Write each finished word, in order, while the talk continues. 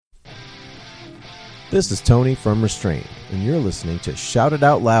This is Tony from Restraint, and you're listening to Shout It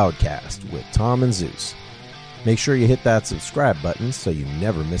Out Loudcast with Tom and Zeus. Make sure you hit that subscribe button so you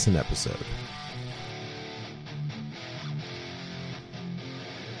never miss an episode.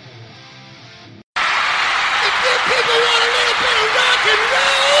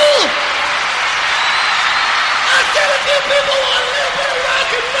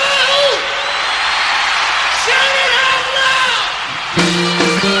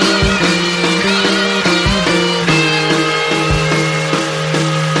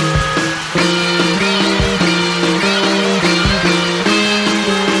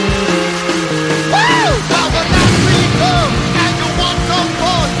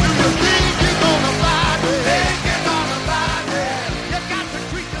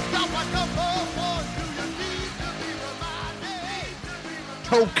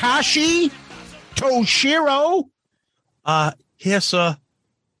 Tokashi Toshiro. Yes, sir.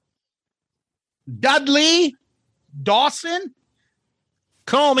 Dudley Dawson.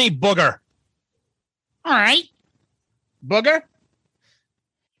 Call me Booger. All right. Booger.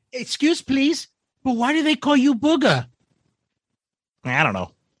 Excuse, please, but why do they call you Booger? I don't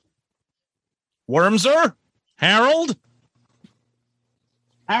know. Wormser? Harold?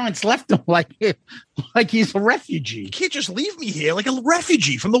 Aaron's left him like he's a refugee. You can't just leave me here like a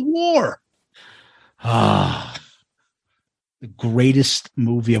refugee from the war. Ah, the greatest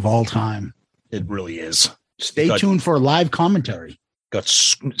movie of all time. It really is. Stay tuned for a live commentary.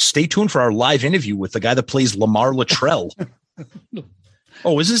 Stay tuned for our live interview with the guy that plays Lamar Luttrell.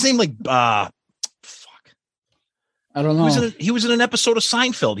 Oh, is his name like fuck? I don't know. He was in an episode of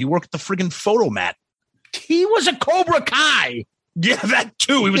Seinfeld. He worked at the friggin' Photomat. He was a Cobra Kai. Yeah, that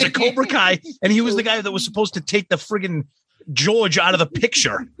too. He was a Cobra Kai, and he was the guy that was supposed to take the friggin' George out of the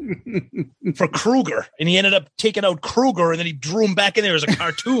picture for Kruger, and he ended up taking out Kruger, and then he drew him back in there as a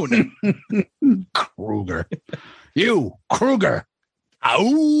cartoon. Kruger. You, Kruger.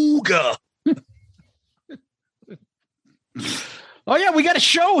 Auga. Oh, yeah, we got a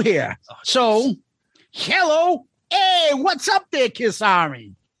show here. So, hello. Hey, what's up there, Kiss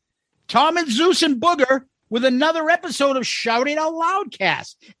Army? Tom and Zeus and Booger with another episode of Shout It Out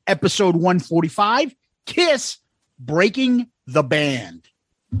Loudcast, episode 145, Kiss Breaking the Band.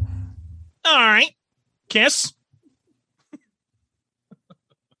 All right. Kiss.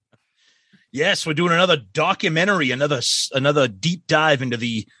 Yes, we're doing another documentary, another deep dive into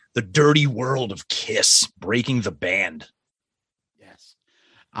the dirty world of Kiss, breaking the band. Yes.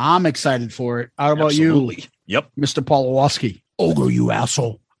 I'm excited for it. How about Absolutely. you? Yep. Mr. Pawlowski. Ogre, you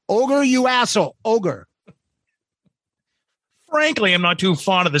asshole. Ogre, you asshole. Ogre. Frankly, I'm not too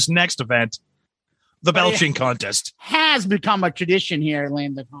fond of this next event, the belching contest. Has become a tradition here at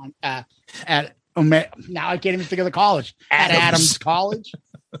now I can't even think of the college. At Adams College.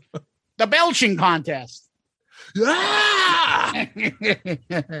 The belching contest. Ah!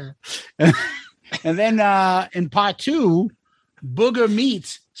 And then in part 2, Booger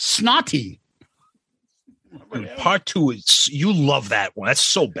meets Snotty. Dude, part 2 is you love that one. That's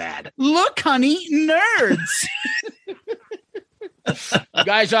so bad. Look, honey, nerds. You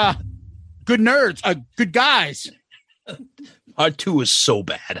guys are good nerds, good guys. Part 2 is so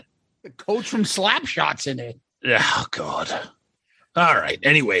bad. The coach from Slapshot's in it. Oh God. All right.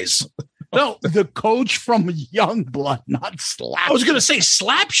 Anyways. No, the coach from Youngblood, not Slapshot. I was going to say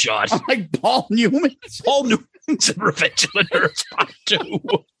Slapshot. I'm like Paul Newman. Paul Newman's in Revenge of the Nerds Part 2.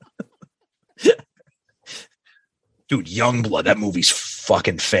 Dude, Youngblood, that movie's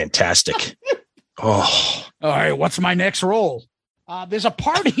fucking fantastic. Oh. All right, what's my next role? There's a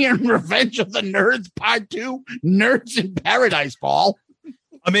party in Revenge of the Nerds Part 2, Nerds in Paradise, Paul.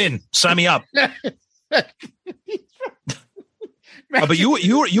 I'm in. Sign me up. But you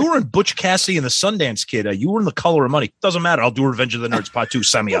were in Butch Cassidy and the Sundance Kid. You were in The Color of Money. Doesn't matter. I'll do Revenge of the Nerds Part 2.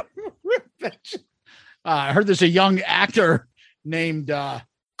 Sign me up. I heard there's a young actor named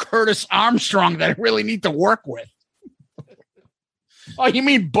Curtis Armstrong that I really need to work with. Oh, you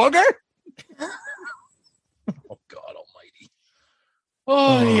mean Booger? Oh, God almighty.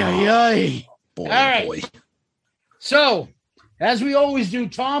 Oh, yeah. Boy, all right. boy. So, as we always do,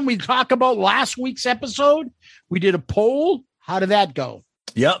 Tom, we talk about last week's episode. We did a poll. How did that go?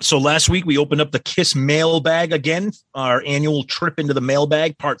 Yep. So last week we opened up the Kiss mailbag again, our annual trip into the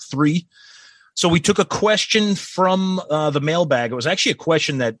mailbag, part 3. So we took a question from the mailbag. It was actually a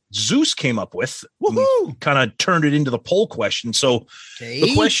question that Zeus came up with. Woohoo! Kind of turned it into the poll question. So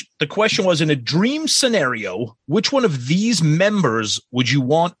the question was, in a dream scenario, which one of these members would you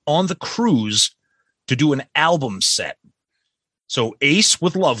want on the cruise to do an album set? So Ace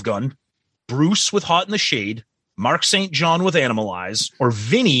with Love Gun, Bruce with Hot in the Shade, Mark St. John with Animalize, or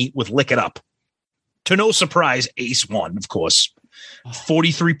Vinny with Lick It Up. To no surprise, Ace won, of course,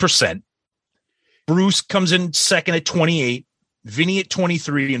 43%. Bruce comes in second at 28, Vinny at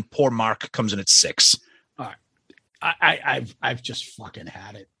 23, and poor Mark comes in at 6. All right. I've just fucking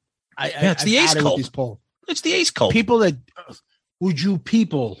had it. It's the Ace cult. It's the Ace cult. People that would you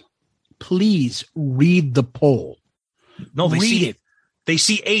people please read the poll? No, they see it. They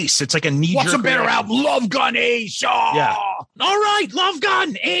see Ace. It's like a knee-jerk. What's a better album? Love Gun, Ace. Oh! Yeah. All right, Love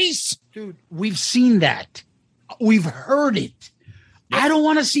Gun, Ace. Dude, we've seen that. We've heard it. Yep. I don't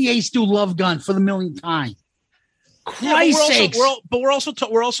want to see Ace do Love Gun for the millionth time. Christ's sakes. We're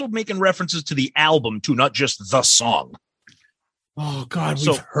also making references to the album too, not just the song. Oh God,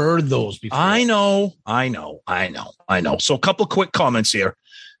 we've heard those before. I know. So a couple of quick comments here.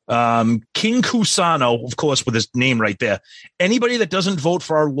 King Cusano, of course, with his name right there. Anybody that doesn't vote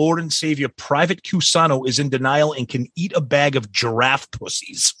for our Lord and Savior, Private Cusano, is in denial and can eat a bag of giraffe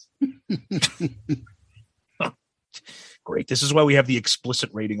pussies. Great. This is why we have the explicit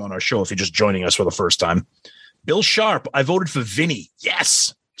rating on our show if you're just joining us for the first time. Bill Sharp, I voted for Vinny.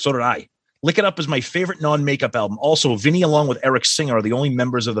 Yes, so did I. Lick It Up is my favorite non-makeup album. Also, Vinny, along with Eric Singer, are the only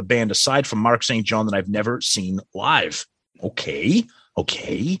members of the band, aside from Mark St. John, that I've never seen live. Okay.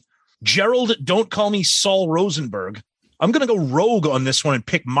 Gerald, don't call me Saul Rosenberg. I'm going to go rogue on this one and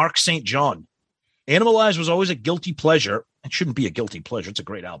pick Mark St. John. Animalize was always a guilty pleasure. It shouldn't be a guilty pleasure. It's a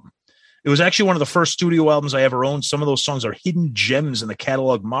great album. It was actually one of the first studio albums I ever owned. Some of those songs are hidden gems in the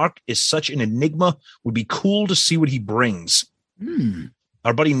catalog. Mark is such an enigma. Would be cool to see what he brings.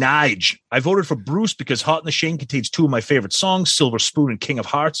 Our buddy Nige. I voted for Bruce because Hot in the Shade contains 2 of my favorite songs, Silver Spoon and King of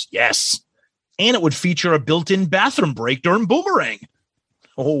Hearts. Yes. And it would feature a built-in bathroom break during Boomerang.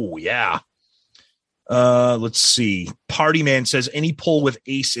 Oh, yeah. Let's see. Party Man says any poll with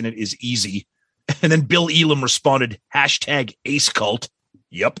Ace in it is easy. And then Bill Elam responded, #Ace Cult.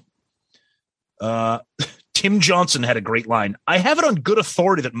 Yep. Tim Johnson had a great line. I have it on good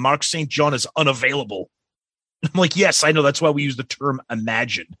authority that Mark St. John is unavailable. I'm like, yes, I know. That's why we use the term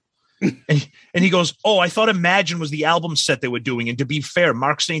imagine. And he goes, oh, I thought Imagine was the album set they were doing. And to be fair,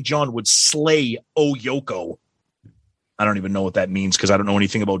 Mark St. John would slay Oh Yoko. I don't even know what that means because I don't know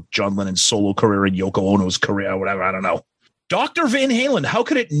anything about John Lennon's solo career and Yoko Ono's career or whatever. I don't know. Dr. Van Halen, how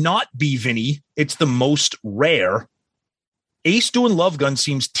could it not be Vinny? It's the most rare. Ace doing Love Gun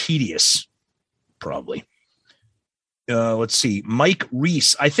seems tedious. Probably. Let's see. Mike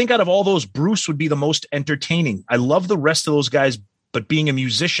Reese. I think out of all those, Bruce would be the most entertaining. I love the rest of those guys, but being a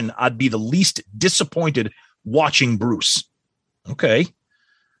musician, I'd be the least disappointed watching Bruce. Okay.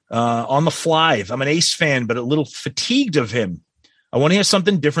 On the fly. I'm an Ace fan, but a little fatigued of him. I want to hear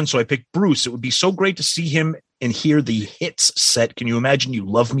something different, so I picked Bruce. It would be so great to see him and hear the hits set. Can you imagine You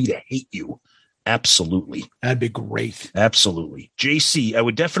Love Me to Hate You? Absolutely. That'd be great. Absolutely. JC, I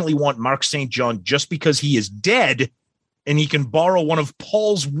would definitely want Mark St. John just because he is dead and he can borrow one of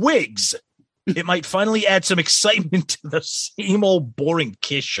Paul's wigs. It might finally add some excitement to the same old boring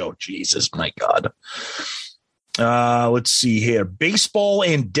Kiss show. Jesus, my God. Let's see here. Baseball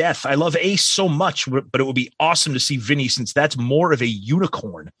and Death. I love Ace so much, but it would be awesome to see Vinny since that's more of a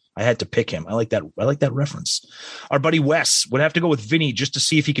unicorn. I had to pick him. I like that reference. Our buddy Wes would have to go with Vinny just to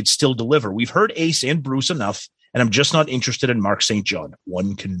see if he could still deliver. We've heard Ace and Bruce enough, and I'm just not interested in Mark St. John.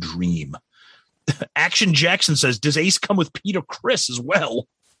 One can dream. Action Jackson says, does Ace come with Peter Criss as well?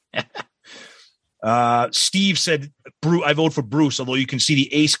 Steve said, I vote for Bruce, although you can see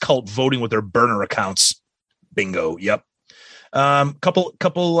the Ace cult voting with their burner accounts. Bingo. Yep.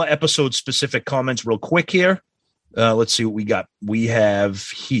 Couple episode specific comments real quick here. Let's see what we got. We have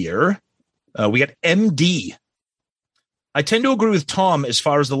here. We got MD. I tend to agree with Tom as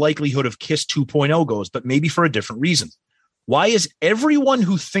far as the likelihood of Kiss 2.0 goes, but maybe for a different reason. Why is everyone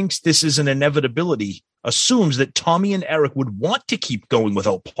who thinks this is an inevitability assumes that Tommy and Eric would want to keep going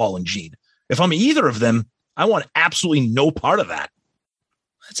without Paul and Gene? If I'm either of them, I want absolutely no part of that.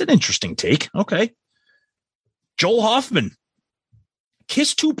 That's an interesting take. Okay. Joel Hoffman.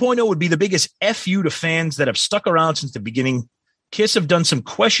 Kiss 2.0 would be the biggest FU to fans that have stuck around since the beginning. Kiss have done some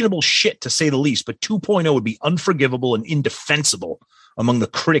questionable shit, to say the least, but 2.0 would be unforgivable and indefensible among the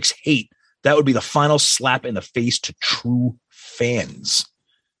critics' hate. That would be the final slap in the face to true fans.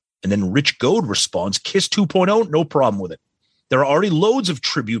 And then Rich Goad responds, Kiss 2.0, no problem with it. There are already loads of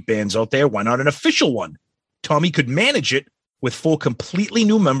tribute bands out there. Why not an official one? Tommy could manage it with 4 completely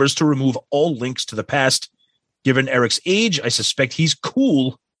new members to remove all links to the past. Given Eric's age, I suspect he's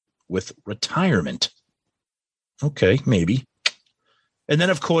cool with retirement. Okay, maybe. And then,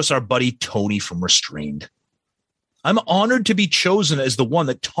 of course, our buddy Tony from Restrained. I'm honored to be chosen as the one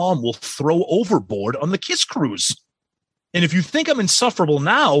that Tom will throw overboard on the Kiss cruise. And if you think I'm insufferable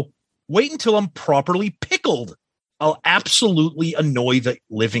now, Wait until I'm properly pickled. I'll absolutely annoy the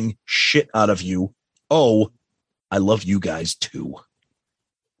living shit out of you. Oh, I love you guys too.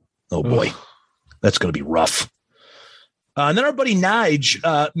 Oh boy, that's going to be rough. And then our buddy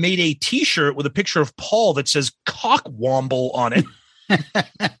Nige made a t-shirt with a picture of Paul that says Cockwomble on it.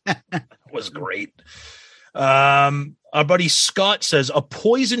 That was great. Our buddy Scott says a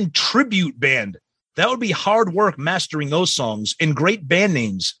Poison tribute band. That would be hard work mastering those songs, and great band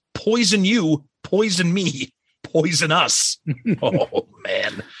names. Poison You, Poison Me, Poison Us. Oh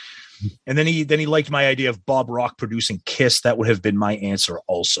man. And then he liked my idea of Bob Rock producing Kiss. That would have been my answer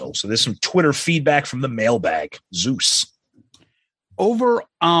also. So there's some Twitter feedback from the mailbag. Zeus. Over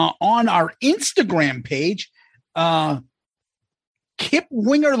on our Instagram page, Kip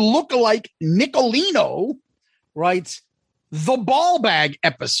Winger lookalike Nicolino writes, the ball bag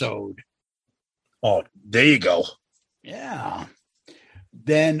episode. Oh, there you go. Yeah.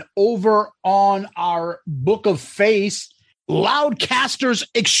 Then over on our Book of Face, Loudcasters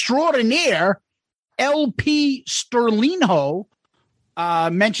Extraordinaire, LP Sterlinho,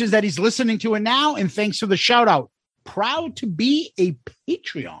 mentions that he's listening to it now, and thanks for the shout out. Proud to be a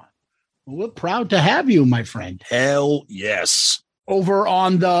Patreon. We're proud to have you, my friend. Hell yes. Over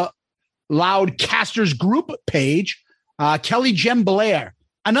on the Loudcasters group page, Kelly Jem Blair.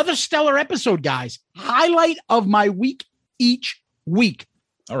 Another stellar episode, guys. Highlight of my week each week.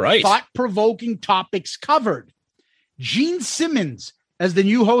 All right. Thought-provoking topics covered. Gene Simmons as the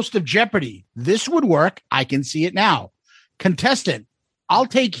new host of Jeopardy. This would work. I can see it now. Contestant, I'll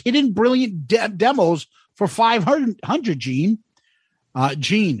take hidden brilliant demos for 500, Gene.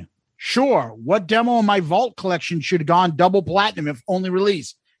 Gene, sure. What demo in my vault collection should have gone double platinum if only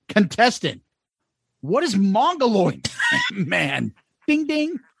released? Contestant, what is Mongoloid Man? Ding,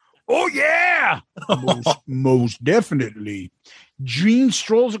 ding. Oh, yeah. most definitely. Gene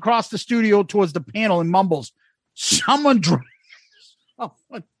strolls across the studio towards the panel and mumbles, someone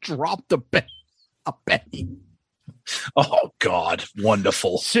dropped a penny. Oh, God.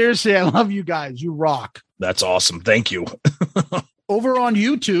 Wonderful. Seriously, I love you guys. You rock. That's awesome. Thank you. Over on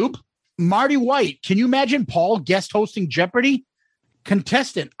YouTube, Marty White. Can you imagine Paul guest hosting Jeopardy?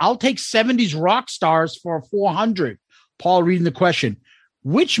 Contestant, I'll take 70s rock stars for 400. Paul reading the question.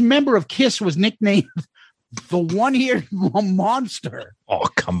 Which member of KISS was nicknamed the one-eared monster? Oh,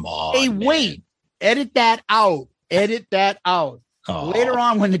 come on. Hey, wait. Edit that out. Edit that out. Oh. Later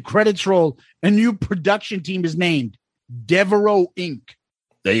on, when the credits roll, a new production team is named Devereaux Inc.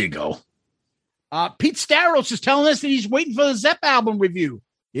 There you go. Pete Staros is telling us that he's waiting for the Zepp album review.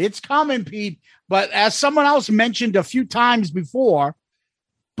 It's coming, Pete. But as someone else mentioned a few times before,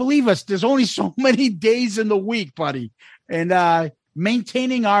 believe us, there's only so many days in the week, buddy. And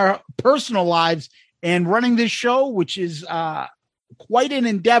maintaining our personal lives and running this show, which is quite an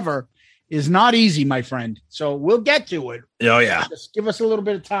endeavor, is not easy, my friend. So we'll get to it. Oh, yeah. Just give us a little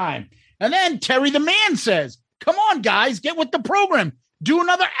bit of time. And then Terry the Man says, come on, guys, get with the program. Do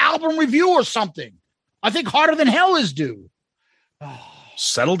another album review or something. I think Harder Than Hell is due.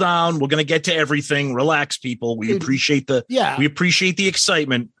 Settle down. We're going to get to everything. Relax, people. We appreciate the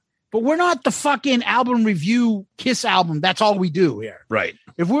excitement. But we're not the fucking album review KISS album. That's all we do here. Right.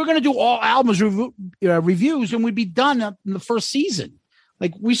 If we're going to do all albums reviews, then we'd be done in the first season.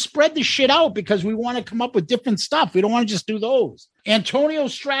 Like, we spread the shit out because we want to come up with different stuff. We don't want to just do those. Antonio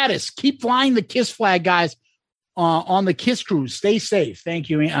Stratus, keep flying the KISS flag, guys, on the KISS cruise. Stay safe. Thank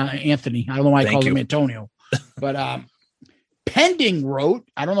you, Anthony. I don't know why I called him Antonio. But Pending wrote,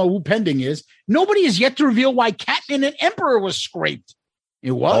 I don't know who Pending is. Nobody has yet to reveal why Catman and Emperor was scraped.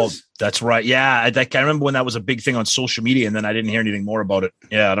 It was? Oh, that's right. Yeah, I remember when that was a big thing on social media, and then I didn't hear anything more about it.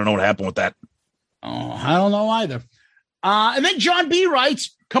 Yeah, I don't know what happened with that. Oh, I don't know either. And then John B.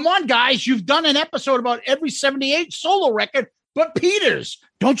 writes, come on, guys, you've done an episode about every 78 solo record, but Peters,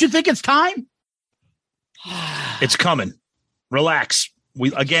 don't you think it's time? It's coming. Relax.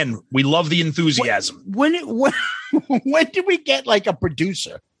 We love the enthusiasm. When did we get like a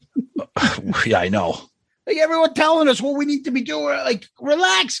producer? Yeah, I know. Like everyone telling us what we need to be doing. Like,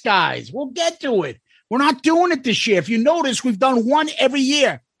 relax, guys. We'll get to it. We're not doing it this year. If you notice, we've done one every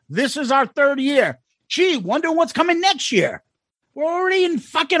year. This is our third year. Gee, wonder what's coming next year. We're already in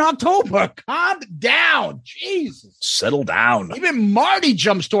fucking October. Calm down. Jesus. Settle down. Even Marty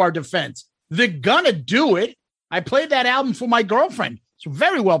jumps to our defense. They're gonna do it. I played that album for my girlfriend. It's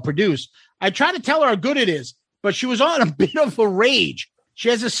very well produced. I tried to tell her how good it is, but she was on a bit of a rage. She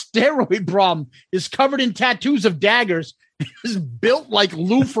has a steroid problem, is covered in tattoos of daggers, is built like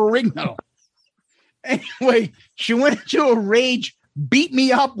Lou Ferrigno. Anyway, she went into a rage, beat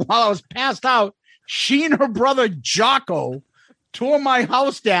me up while I was passed out. She and her brother Jocko tore my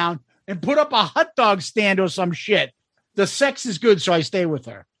house down and put up a hot dog stand or some shit. The sex is good, so I stay with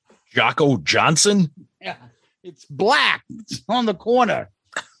her. Jocko Johnson? Yeah, it's black. It's on the corner.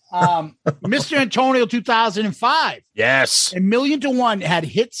 Mr. Antonio 2005. Yes. A Million to One had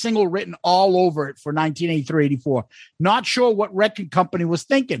hit single written all over it for 1983-84. Not sure what record company was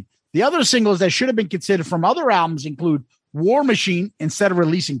thinking. The other singles that should have been considered from other albums include War Machine instead of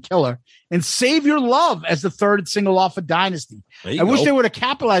releasing Killer, and Save Your Love as the third single off of Dynasty. I wish they would have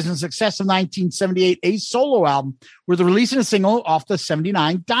capitalized on the success of 1978 Ace solo album with releasing a single off the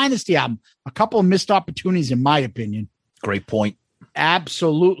 79 Dynasty album. A couple of missed opportunities, in my opinion. Great point.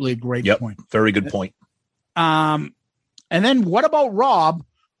 Absolutely great point. Very good point. And then what about Rob,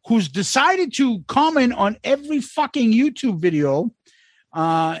 who's decided to comment on every fucking YouTube video?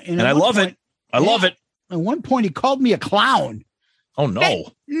 And I love it. I love it. At one point, he called me a clown. Oh,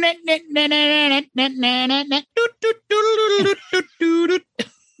 no.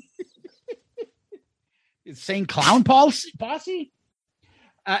 It's saying clown posse?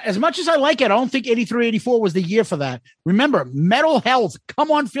 As much as I like it, I don't think 83, 84 was the year for that. Remember, Metal Health, Come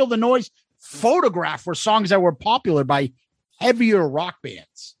On, Feel the Noise, Photograph were songs that were popular by heavier rock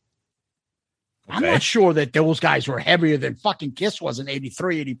bands. Okay. I'm not sure that those guys were heavier than fucking Kiss was in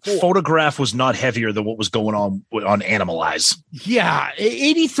 83, 84. Photograph was not heavier than what was going on Animalize. Yeah,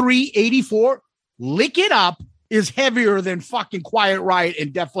 83, 84, Lick It Up is heavier than fucking Quiet Riot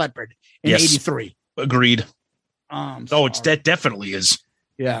and Def Leppard in 83. Agreed. It's that definitely is.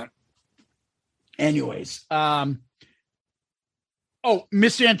 Yeah. Anyways, Mr.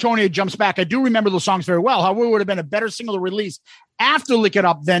 Antonio jumps back. I do remember those songs very well. However, it would have been a better single to release after Lick It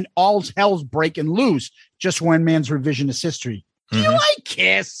Up than All Hell's Breaking Loose, just one man's revisionist history. Do you like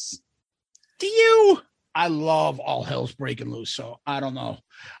Kiss? Do you? I love All Hell's Breaking Loose, so I don't know.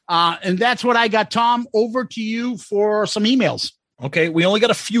 And that's what I got. Tom, over to you for some emails. Okay, we only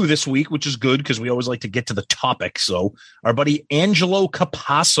got a few this week, which is good because we always like to get to the topic. So our buddy Angelo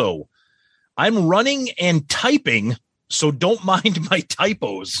Capasso, I'm running and typing, so don't mind my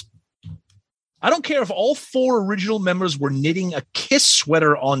typos. I don't care if all 4 original members were knitting a Kiss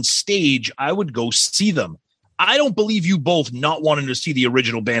sweater on stage, I would go see them. I don't believe you both not wanting to see the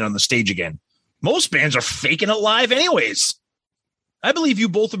original band on the stage again. Most bands are faking it live anyways. I believe you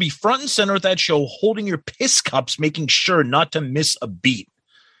both would be front and center at that show, holding your piss cups, making sure not to miss a beat.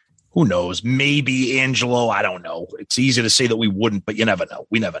 Who knows? Maybe Angelo. I don't know. It's easy to say that we wouldn't, but you never know.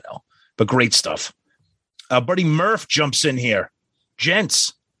 We never know. But great stuff. Buddy Murph jumps in here.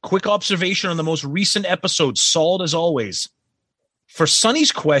 Gents, quick observation on the most recent episode. Solid as always. For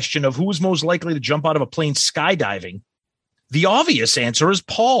Sonny's question of who was most likely to jump out of a plane skydiving, the obvious answer is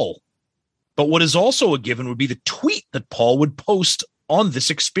Paul. But what is also a given would be the tweet that Paul would post on this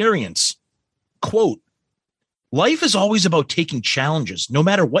experience. Quote, life is always about taking challenges, no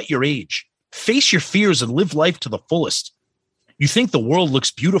matter what your age. Face your fears and live life to the fullest. You think the world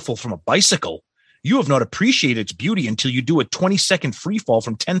looks beautiful from a bicycle. You have not appreciated its beauty until you do a 20-second free fall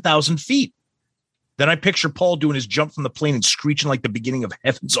from 10,000 feet. Then I picture Paul doing his jump from the plane and screeching like the beginning of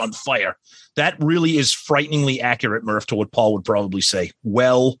Heaven's on Fire. That really is frighteningly accurate, Murph, to what Paul would probably say.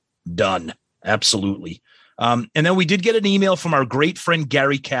 Well done. Absolutely. And then we did get an email from our great friend,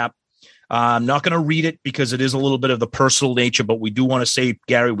 Gary Cap. I'm not going to read it because it is a little bit of the personal nature, but we do want to say,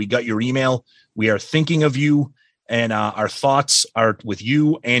 Gary, we got your email. We are thinking of you, and our thoughts are with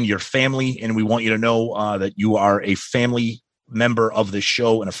you and your family. And we want you to know that you are a family member of this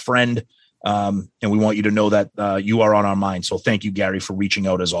show and a friend. And we want you to know that you are on our mind. So thank you, Gary, for reaching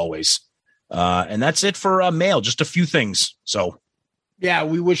out as always. And that's it for mail. Just a few things. So. Yeah,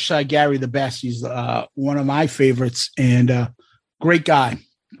 we wish Gary the best. He's one of my favorites and great guy.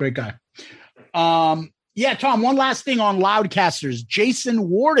 Great guy. Yeah, Tom, one last thing on Loudcasters. Jason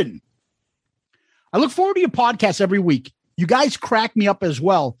Warden. I look forward to your podcast every week. You guys crack me up as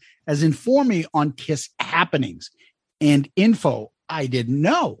well as inform me on Kiss happenings and info I didn't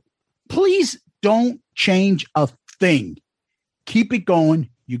know. Please don't change a thing. Keep it going.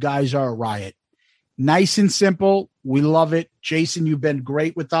 You guys are a riot. Nice and simple. We love it. Jason, you've been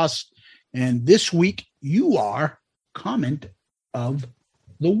great with us. And this week, you are comment of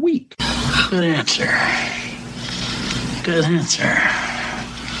the week. Good answer. Good answer.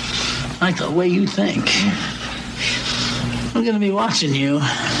 I like the way you think. I'm going to be watching you.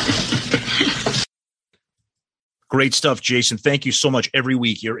 Great stuff, Jason. Thank you so much every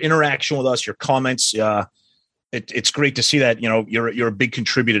week. Your interaction with us, your comments, it's great to see that, you're a big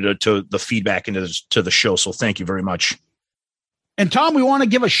contributor to the feedback into to the show. So thank you very much. And Tom, we want to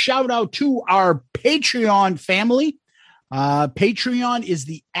give a shout out to our Patreon family. Patreon is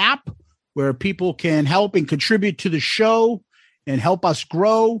the app where people can help and contribute to the show and help us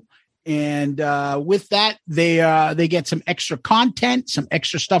grow. And with that, they get some extra content, some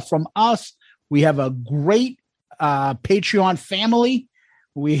extra stuff from us. We have a great Patreon family.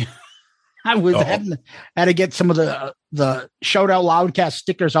 I had to get some of the Shout Out Loudcast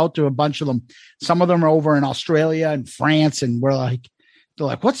stickers out to a bunch of them. Some of them are over in Australia and France, and they're like,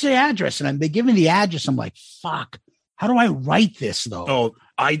 what's the address? And they give me the address. I'm like, fuck, how do I write this though? Oh,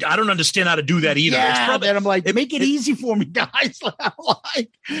 I don't understand how to do that either. Yeah, then I'm like, make it easy for me, guys.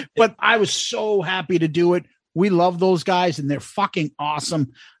 But I was so happy to do it. We love those guys, and they're fucking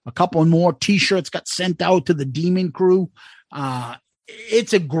awesome. A couple more T-shirts got sent out to the Demon Crew.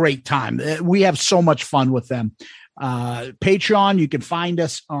 It's a great time. We have so much fun with them. Patreon, you can find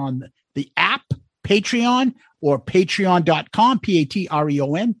us on the app Patreon or patreon.com,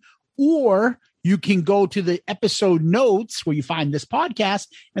 Patreon, or you can go to the episode notes where you find this podcast,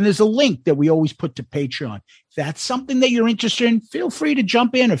 and there's a link that we always put to Patreon. If that's something that you're interested in, feel free to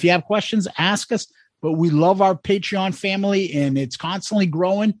jump in. If you have questions, ask us. But we love our Patreon family, and it's constantly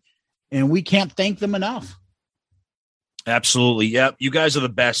growing, and we can't thank them enough. Absolutely. Yep. You guys are the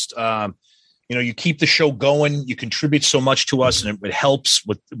best. You keep the show going. You contribute so much to us, and it helps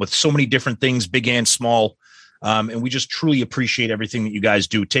with so many different things, big and small. And we just truly appreciate everything that you guys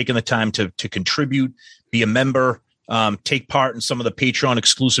do, taking the time to contribute, be a member, take part in some of the Patreon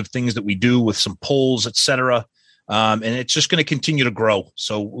exclusive things that we do with some polls, etc. And it's just going to continue to grow.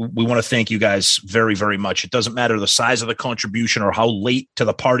 So we want to thank you guys very, very much. It doesn't matter the size of the contribution or how late to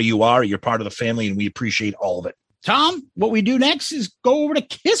the party you are. You're part of the family, and we appreciate all of it. Tom, what we do next is go over to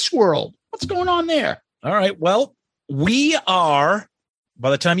Kiss World. What's going on there? All right. Well, we are,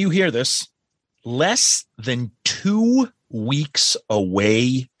 by the time you hear this, less than 2 weeks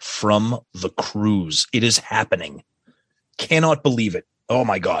away from the cruise. It is happening. Cannot believe it. Oh,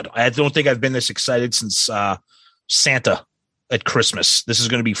 my God. I don't think I've been this excited since Santa at Christmas. This is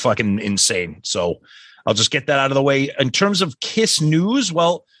going to be fucking insane. So I'll just get that out of the way. In terms of Kiss news,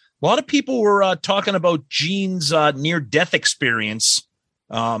 well, a lot of people were talking about Gene's near-death experience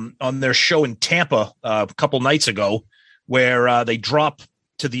on their show in Tampa a couple nights ago, where they drop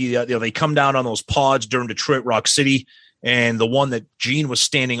to the they come down on those pods during Detroit Rock City, and the one that Gene was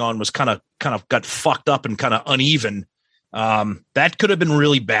standing on was kind of got fucked up and kind of uneven. That could have been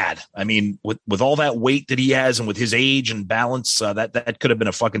really bad. I mean, with all that weight that he has and with his age and balance, that could have been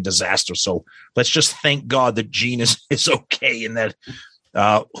a fucking disaster. So let's just thank God that Gene is okay, and that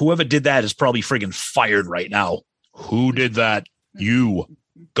whoever did that is probably friggin' fired right now. Who did that? You.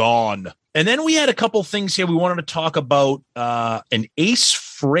 Gone. And then we had a couple things here. We wanted to talk about an Ace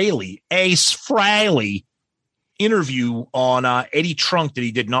Frehley interview on Eddie Trunk that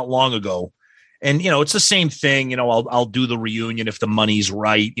he did not long ago. And, it's the same thing. I'll do the reunion if the money's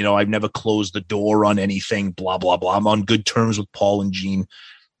right. I've never closed the door on anything, blah, blah, blah. I'm on good terms with Paul and Gene.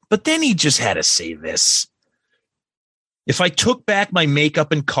 But then he just had to say this. If I took back my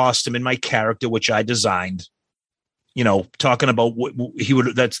makeup and costume and my character, which I designed, talking about what he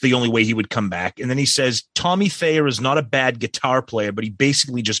would, that's the only way he would come back. And then he says, Tommy Thayer is not a bad guitar player, but he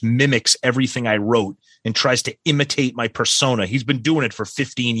basically just mimics everything I wrote and tries to imitate my persona. He's been doing it for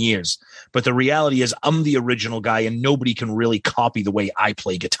 15 years. But the reality is I'm the original guy, and nobody can really copy the way I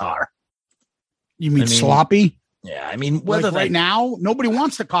play guitar. You mean sloppy? Yeah. I mean, whether right now, nobody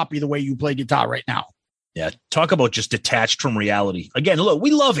wants to copy the way you play guitar right now. Yeah, talk about just detached from reality. Again, look,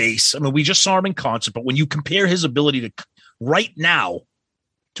 we love Ace. I mean, we just saw him in concert, but when you compare his ability to right now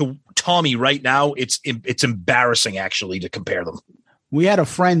to Tommy right now, it's embarrassing actually to compare them. We had a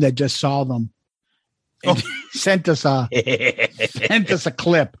friend that just saw them and sent us a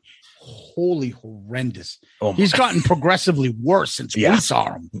clip. Holy horrendous. Oh, he's gotten progressivly worse since we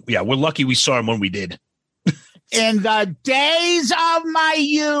saw him. Yeah, we're lucky we saw him when we did. In the days of my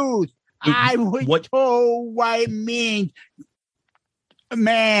youth, I would I mean,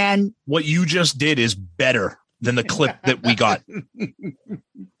 man. What you just did is better than the clip that we got.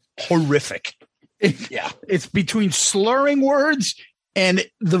 Horrific. It's between slurring words and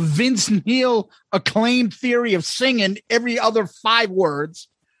the Vince Neil acclaimed theory of singing every other 5 words.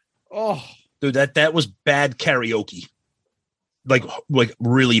 Oh, dude, that was bad karaoke. Like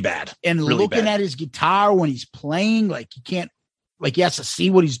really bad. And really looking bad. at his guitar when he's playing, like he can't. Like he has to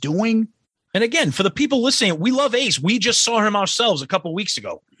see what he's doing. And again, for the people listening, we love Ace. We just saw him ourselves a couple of weeks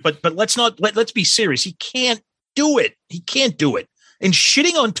ago. But let's be serious. He can't do it. He can't do it. And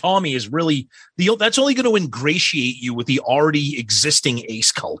shitting on Tommy is really that's only going to ingratiate you with the already existing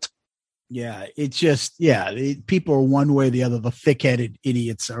Ace cult. Yeah, it's just people are one way or the other. The thick-headed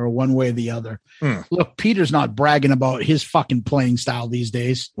idiots are one way or the other. Look, Peter's not bragging about his fucking playing style these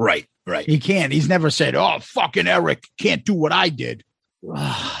days. Right. He can't. He's never said, "Oh, fucking Eric can't do what I did."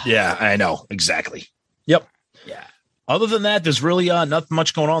 Yeah, I know. Exactly. Yep. Yeah. Other than that, there's really not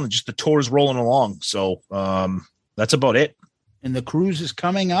much going on. Just the tour is rolling along. So that's about it. And the cruise is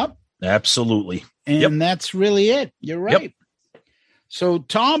coming up. Absolutely. And that's really it. You're right. Yep. So,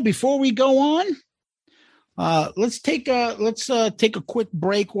 Tom, before we go on, let's take a quick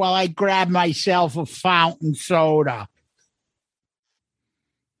break while I grab myself a fountain soda.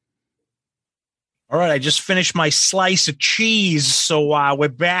 All right, I just finished my slice of cheese, so we're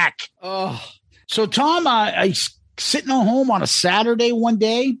back. So Tom, I sitting at home on a Saturday one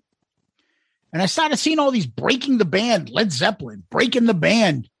day, and I started seeing all these Breaking the Band, Led Zeppelin, Breaking the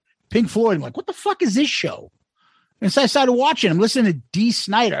Band, Pink Floyd. I'm like, what the fuck is this show? And so I started watching. I'm listening to Dee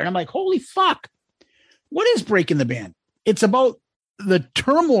Snider, and I'm like, holy fuck, what is Breaking the Band? It's about the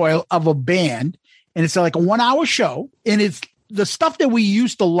turmoil of a band, and it's like a 1 hour show, and it's the stuff that we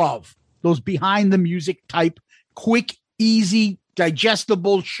used to love. Those behind the music type, quick, easy,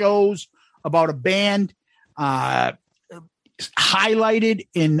 digestible shows about a band, highlighted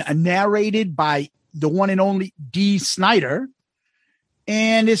and narrated by the one and only Dee Snider.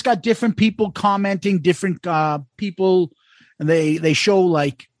 And it's got different people commenting, different people. And they show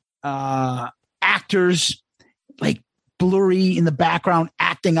like actors, like blurry in the background,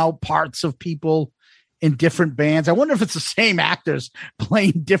 acting out parts of people in different bands. I wonder if it's the same actors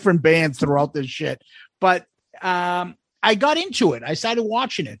playing different bands throughout this shit. But I got into it. I started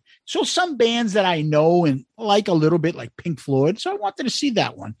watching it. So some bands that I know and like a little bit, like Pink Floyd. So I wanted to see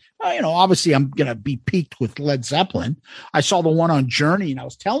that one. Obviously I'm going to be piqued with Led Zeppelin. I saw the one on Journey, and I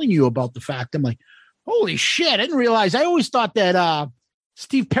was telling you about the fact. I'm like, holy shit. I didn't realize. I always thought that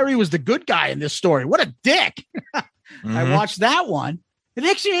Steve Perry was the good guy in this story. What a dick. Mm-hmm. I watched that one. And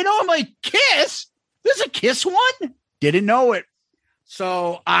next thing you know, I'm like, Kiss? There's a Kiss one? Didn't know it.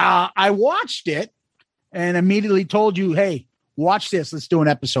 So I watched it and immediately told you, hey, watch this. Let's do an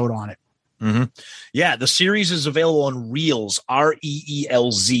episode on it. Mm-hmm. Yeah, the series is available on Reelz,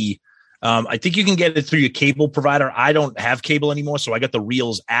 Reelz. I think you can get it through your cable provider. I don't have cable anymore, so I got the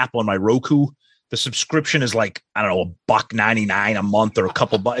Reelz app on my Roku. The subscription is like, I don't know, $1.99 a month or a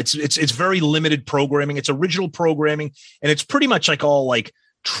couple bucks. It's very limited programming. It's original programming, and it's pretty much like all like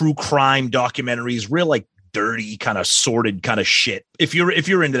true crime documentaries, real like dirty kind of sordid kind of shit. If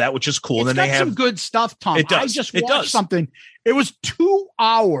you're into that, which is cool. It's and then got they have some good stuff, Tom. It does. I just watched something. It was 2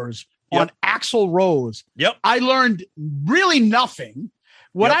 hours on Axl Rose. Yep. I learned really nothing.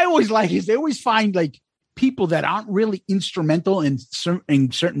 What I always like is they always find like people that aren't really instrumental in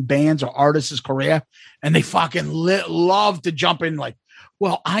certain bands or artists' career, and they fucking love to jump in like,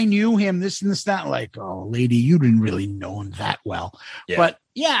 well, I knew him, this and this, that. Like, oh, lady, you didn't really know him that well. Yeah. But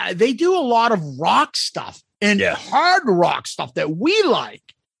yeah, they do a lot of rock stuff and hard rock stuff that we like.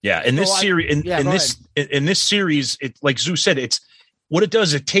 Yeah, in this series, in this series, it like Zeus said, it's what it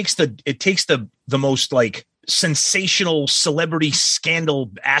does. It takes the most like sensational celebrity scandal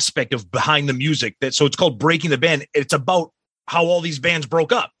aspect of behind the music. So it's called Breaking the Band. It's about how all these bands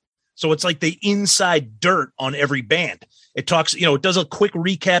broke up. So it's like the inside dirt on every band. It talks, it does a quick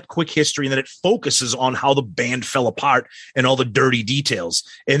recap, quick history, and then it focuses on how the band fell apart and all the dirty details.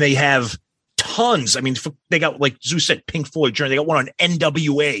 And they have tons. I mean, they got, like Zeus said, Pink Floyd, Journey. They got one on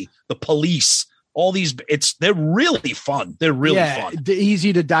NWA, the Police, all these. They're really fun. They're really fun.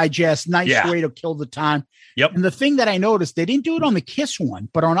 Easy to digest. Nice way to kill the time. Yep. And the thing that I noticed, they didn't do it on the Kiss one,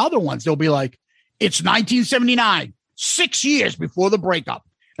 but on other ones, they'll be like, it's 1979, 6 years before the breakup.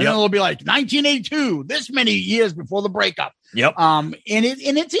 And then it'll be like 1982, this many years before the breakup. Yep. And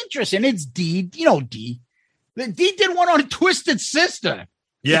it's interesting. It's Dee. Dee. Dee did one on Twisted Sister.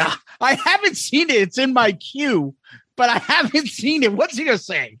 Yeah. I haven't seen it. It's in my queue, but I haven't seen it. What's he gonna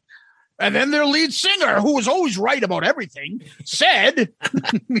say? And then their lead singer, who was always right about everything, said,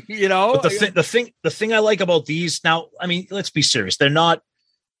 But the thing I like about these now, I mean, let's be serious. They're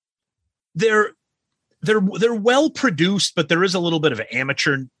well produced, but there is a little bit of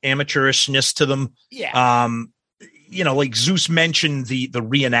amateurishness to them. Yeah. Like Zeus mentioned the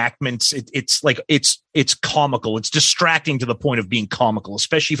reenactments. It's comical. It's distracting to the point of being comical,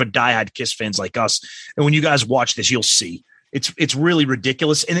 especially for diehard Kiss fans like us. And when you guys watch this, you'll see it's really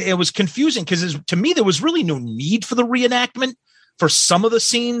ridiculous. And it was confusing because to me, there was really no need for the reenactment for some of the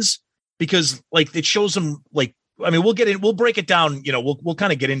scenes because like it shows them like, I mean, we'll break it down, we'll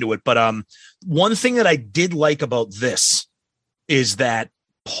kind of get into it. But one thing that I did like about this is that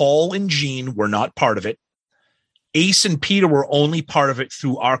Paul and Gene were not part of it. Ace and Peter were only part of it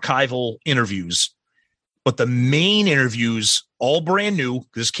through archival interviews. But the main interviews, all brand new,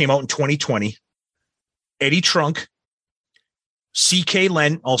 this came out in 2020. Eddie Trunk, C.K.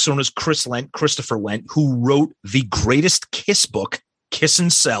 Lent, also known as Christopher Lent, who wrote the greatest Kiss book Kiss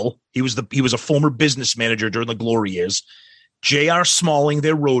and Sell. He was a former business manager during the glory years. J.R. Smalling,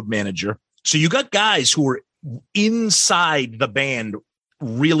 their road manager. So you got guys who were inside the band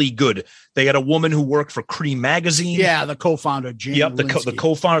really good. They had a woman who worked for Cream magazine. Yeah, the co-founder, Jane. Yep, the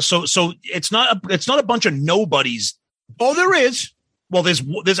co-founder. So it's not a bunch of nobodies. Oh, there is. Well,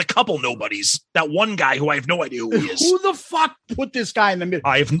 there's a couple nobodies. That one guy who I have no idea who he is. Who the fuck put this guy in the middle?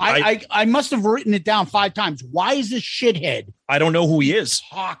 I must have written it down 5 times. Why is this shithead? I don't know who he is.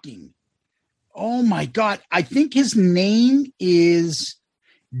 Talking. Oh my God. I think his name is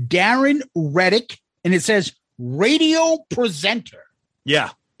Darren Reddick, and it says radio presenter. Yeah.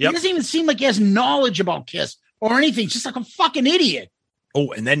 Yep. He doesn't even seem like he has knowledge about Kiss or anything. He's just like a fucking idiot.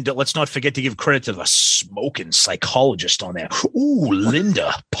 Oh, and then let's not forget to give credit to the smoking psychologist on there. Ooh,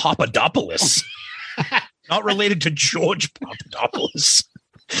 Linda Papadopoulos. Not related to George Papadopoulos.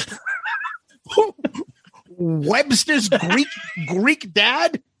 Webster's Greek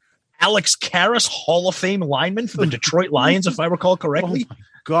dad? Alex Karras, Hall of Fame lineman for the Detroit Lions, if I recall correctly. Oh my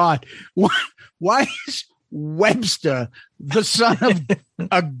God. Why is Webster the son of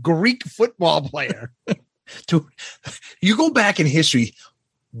a Greek football player? Dude, you go back in history.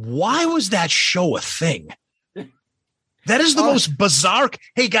 Why was that show a thing? That is the most bizarre.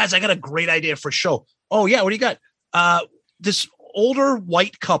 Hey, guys, I got a great idea for a show. Oh, yeah. What do you got? This older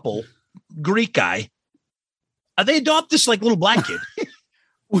white couple, Greek guy. They adopt this like little black kid.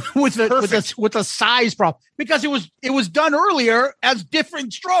 with a size problem, because it was done earlier as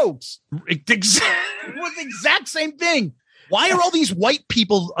different strokes. It was the exact same thing. Why are all these white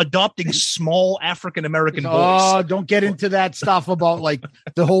people adopting small African American boys? Oh, don't get into that stuff about like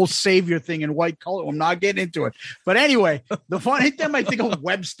the whole savior thing in white color. I'm not getting into it. But anyway, the funny thing I think of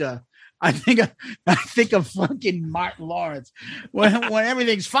Webster, I think of fucking Martin Lawrence. When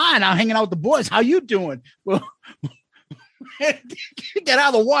everything's fine, I'm hanging out with the boys. How you doing? Well, get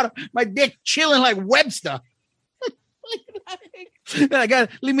out of the water. My dick chilling like Webster. I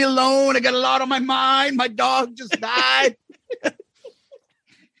got leave me alone. I got a lot on my mind. My dog just died.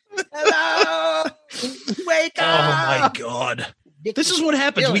 Hello, wake up! Oh my God, this is what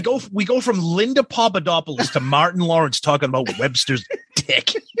happens. We go from Linda Papadopoulos to Martin Lawrence talking about Webster's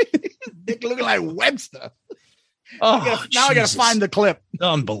dick. Dick looking like Webster. Oh, I gotta find the clip.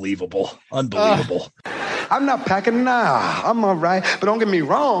 Unbelievable. I'm not packing now. I'm all right. But don't get me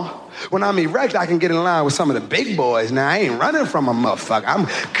wrong. When I'm erect, I can get in line with some of the big boys. Now, I ain't running from a motherfucker. I'm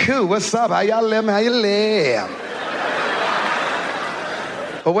cool. What's up? How y'all living? How you live?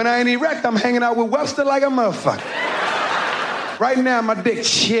 But when I ain't erect, I'm hanging out with Webster like a motherfucker. Right now, my dick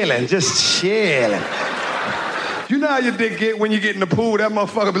chilling, just chilling. You know how your dick get when you get in the pool? That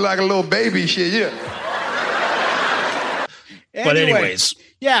motherfucker be like a little baby shit, yeah. But anyways.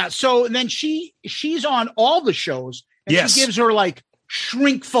 Yeah, so then she's on all the shows, and she gives her like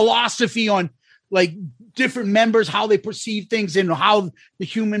shrink philosophy on like different members, how they perceive things and how the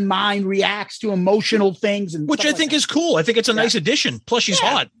human mind reacts to emotional things, and which I think is cool. I think it's a nice addition. Plus, she's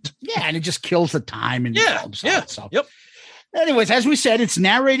hot. Yeah, and it just kills the time. And So. Yep. Anyways, as we said, it's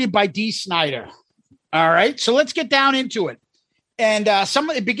narrated by Dee Snider. All right, so let's get down into it. And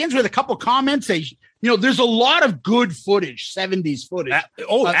it begins with a couple comments. There's a lot of good footage, 70s footage.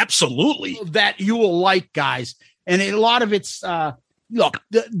 Absolutely. That you will like, guys. And a lot of it's,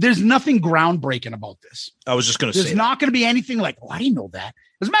 there's nothing groundbreaking about this. I was just going to say. There's not going to be anything like, I didn't know that.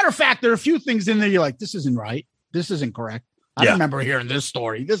 As a matter of fact, there are a few things in there you're like, this isn't right. This isn't correct. I remember hearing this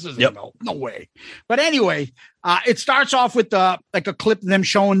story. This isn't no way. But anyway, it starts off with like a clip of them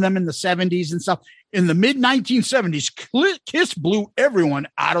showing them in the 70s and stuff. In the mid 1970s, Kiss blew everyone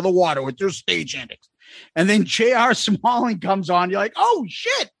out of the water with their stage antics. And then J.R. Smalling comes on. You're like, oh,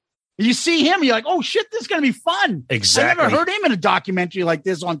 shit. You see him. You're like, oh, shit, this is going to be fun. Exactly. I never heard him in a documentary like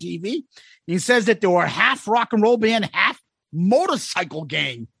this on TV. He says that they were half rock and roll band, half motorcycle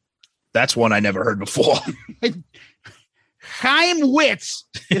gang. That's one I never heard before. Chaim Witz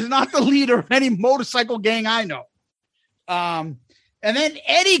is not the leader of any motorcycle gang I know. And then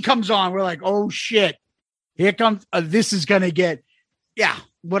Eddie comes on. We're like, oh, shit. Here comes, this is going to get,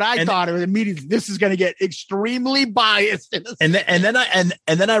 what I thought of it immediately. This is going to get extremely biased. And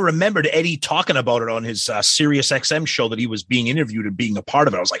then I remembered Eddie talking about it on his Sirius XM show that he was being interviewed and being a part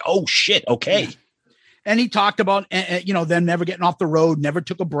of it. I was like, oh, shit. Okay. Yeah. And he talked about, them never getting off the road, never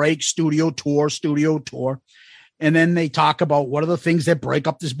took a break, studio tour. And then they talk about what are the things that break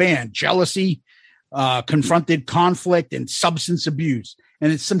up this band: jealousy, confronted conflict, and substance abuse.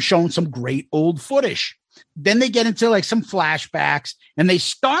 And it's showing some great old footage. Then they get into like some flashbacks, and they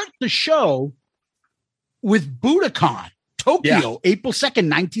start the show with Budokan, Tokyo, April 2nd,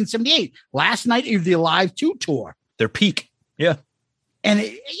 1978. Last night of the Alive 2 tour. Their peak. Yeah. And,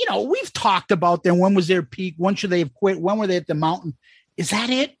 we've talked about them. When was their peak? When should they have quit? When were they at the mountain? Is that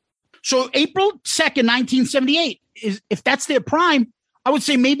it? So April 2nd, 1978, if that's their prime, I would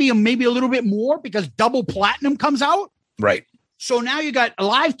say maybe a little bit more because Double Platinum comes out. Right. So now you got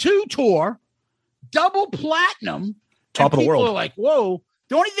Alive 2 tour, Double Platinum. Top of the world. People are like, whoa.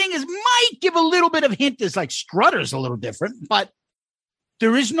 The only thing is might give a little bit of hint is like Strutter's a little different, but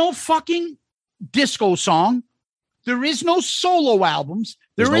there is no fucking disco song. There is no solo albums.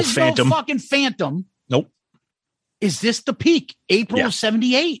 There is no fucking Phantom. Nope. Is this the peak? April of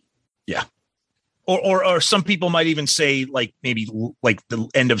 78? Yeah. Or some people might even say like maybe like the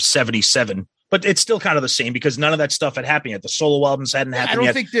end of 77, but it's still kind of the same because none of that stuff had happened yet. The solo albums hadn't happened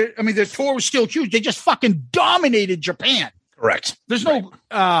yet. Think the tour was still huge. They just fucking dominated Japan. Correct. There's no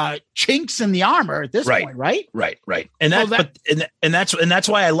chinks in the armor at this point, right? Right. And that's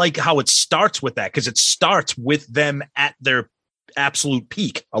why I like how it starts with that, because it starts with them at their absolute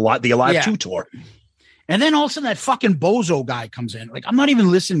peak. The Alive 2 tour. And then all of a sudden that fucking bozo guy comes in. Like, I'm not even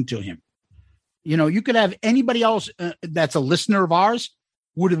listening to him. You could have anybody else that's a listener of ours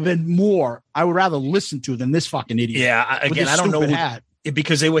would have been more I would rather listen to than this fucking idiot. Yeah. Again, I don't know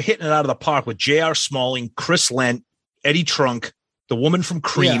because they were hitting it out of the park with J.R. Smalling, Chris Lent, Eddie Trunk, the woman from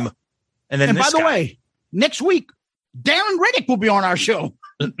Cream, and then by the way, next week Darren Riddick will be on our show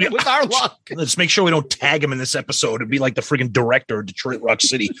with our luck. Let's make sure we don't tag him in this episode. It'd be like the freaking director of Detroit Rock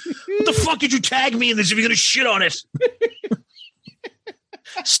City. What the fuck did you tag me in this if you're gonna shit on it?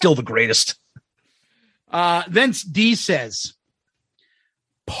 Still the greatest. Then D says,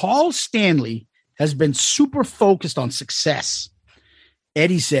 Paul Stanley has been super focused on success.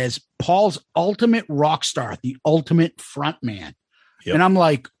 Eddie says, Paul's ultimate rock star, the ultimate front man. Yep. And I'm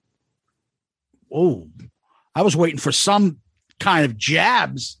like, oh, I was waiting for some kind of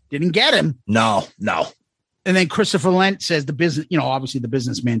jabs. Didn't get him. No. And then Christopher Lent says the business, obviously the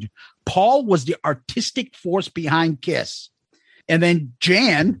business manager. Paul was the artistic force behind Kiss. And then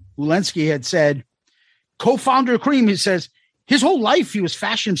Jan Ulensky had said, co-founder of Cream, he says, his whole life he was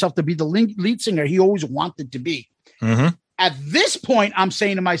fashioning himself to be the lead singer he always wanted to be. Mm-hmm. At this point, I'm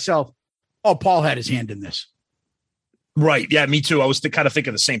saying to myself, oh, Paul had his hand in this. Right. Yeah, me too. I was kind of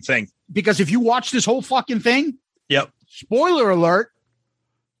thinking the same thing. Because if you watch this whole fucking thing, yep. Spoiler alert,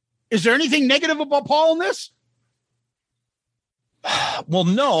 is there anything negative about Paul in this? Well,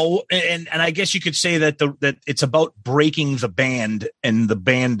 no. And I guess you could say that that it's about breaking the band, and the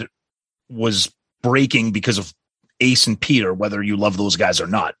band was breaking because of Ace and Peter, whether you love those guys or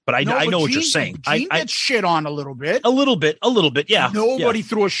not. But I know what you're saying. Gene gets shit on a little bit. A little bit. Yeah. Nobody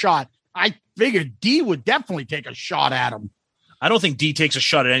threw a shot. I figured D would definitely take a shot at him. I don't think D takes a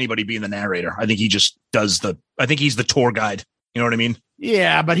shot at anybody being the narrator. I think he just does I think he's the tour guide. You know what I mean?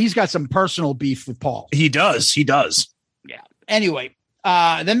 Yeah, but he's got some personal beef with Paul. He does. Yeah. Anyway,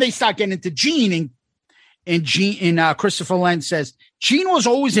 then they start getting into Gene, and Christopher Lent says, Gene was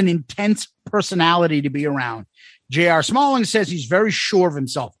always an intense personality to be around. J.R. Smalling says he's very sure of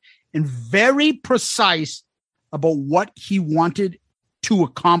himself and very precise about what he wanted to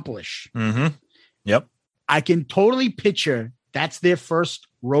accomplish. Mm-hmm. Yep. I can totally picture that's their first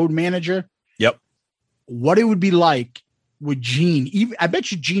road manager. Yep. What it would be like with Gene. I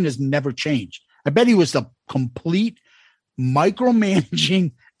bet you Gene has never changed. I bet he was the complete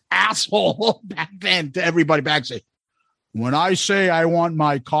micromanaging asshole back then to everybody backstage. When I say I want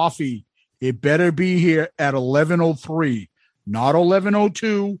my coffee, it better be here at 11:03, not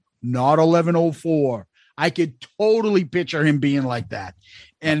 11:02, not 11:04. I could totally picture him being like that.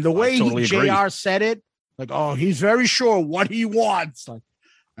 And the way JR said it, like, oh, he's very sure what he wants. Like,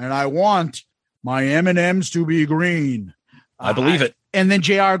 and I want my M&Ms to be green. I believe it. And then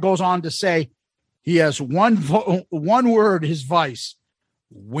JR goes on to say he has one word, his vice,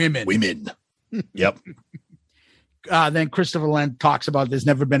 women. Yep. Then Christopher Lent talks about there's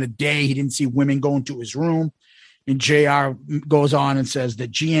never been a day he didn't see women go into his room. And JR goes on and says that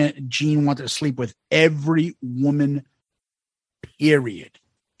Gene wanted to sleep with every woman, period.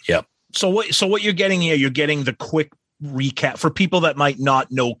 Yep. So what you're getting here, you're getting the quick recap for people that might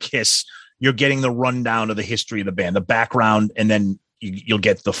not know Kiss. You're getting the rundown of the history of the band, the background, and then you'll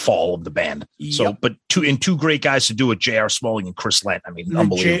get the fall of the band. Yep. So, but two great guys to do it, J.R. Smalling and Chris Lent. I mean,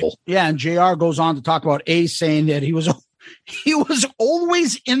 unbelievable. And JR goes on to talk about Ace saying that he was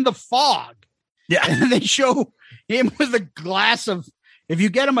always in the fog. Yeah. And they show him with a glass of, if you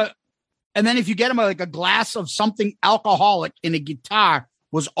get him a glass of something alcoholic in a guitar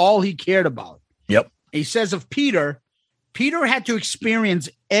was all he cared about. Yep. He says of Peter had to experience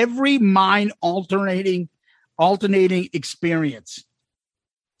every mind alternating experience.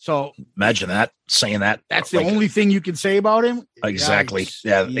 So imagine that, saying that. That's the only thing you can say about him. Exactly. Yikes.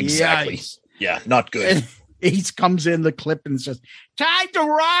 Yeah, exactly. Yikes. Yeah, not good. And Ace comes in the clip and says, "Time to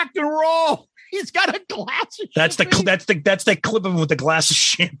rock and roll." He's got a glass of that's champagne. that's the clip of him with the glass of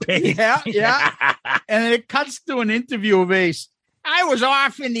champagne. Yeah. And it cuts to an interview of Ace. I was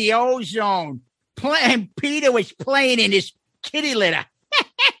off in the ozone. Peter was playing in his kitty litter.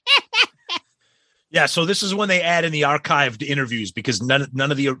 Yeah, so this is when they add in the archived interviews, because none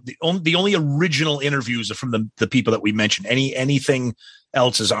of the only original interviews are from the people that we mentioned. Anything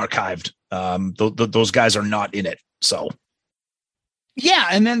else is archived. Those guys are not in it. So yeah,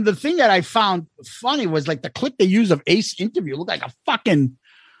 and then the thing that I found funny was like the clip they used of Ace interview looked like a fucking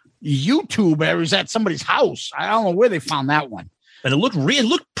YouTube. It was at somebody's house. I don't know where they found that one. And it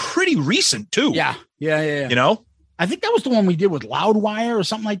looked pretty recent too. Yeah. You know, I think that was the one we did with Loudwire or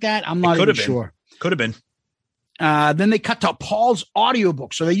something like that. I'm not even sure. Could have been. Then they cut to Paul's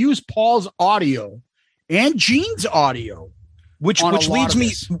audiobook. So they use Paul's audio and Gene's audio. Which leads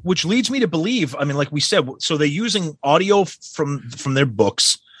me to believe, I mean, like we said, so they're using audio from their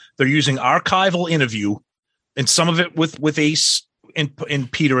books. They're using archival interview, and some of it with Ace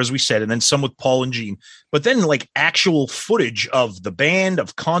and Peter, as we said, and then some with Paul and Gene. But then like actual footage of the band,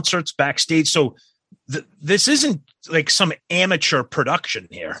 of concerts backstage. So this isn't like some amateur production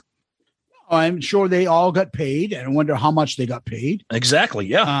here. I'm sure they all got paid, and I wonder how much they got paid. Exactly.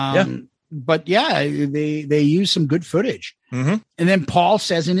 Yeah. But yeah, they use some good footage. Mm-hmm. And then Paul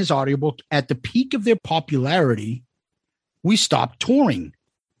says in his audiobook, at the peak of their popularity, we stopped touring.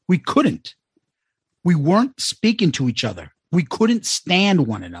 We couldn't. We weren't speaking to each other. We couldn't stand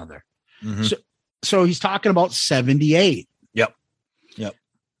one another. Mm-hmm. So he's talking about 78. Yep.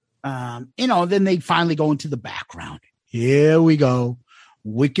 Then they finally go into the background. Here we go.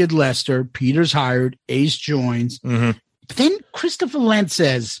 Wicked Lester. Peter's hired. Ace joins. Mm-hmm. Then Christopher Lentz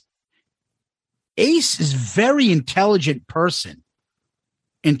says, Ace is very intelligent person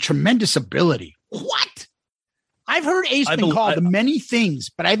and tremendous ability. What? I've heard Ace been called many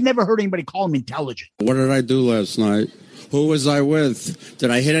things, but I've never heard anybody call him intelligent. What did I do last night? Who was I with?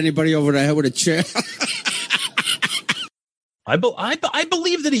 Did I hit anybody over the head with a chair? I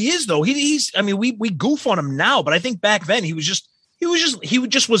believe that he is, though. He's. I mean, we goof on him now, but I think back then he was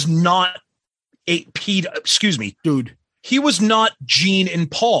not a Pete. Excuse me, dude. He was not Gene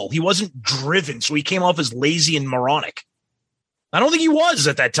and Paul. He wasn't driven, so he came off as lazy and moronic. I don't think he was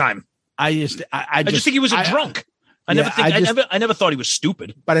at that time. I just think he was a drunk. I never thought he was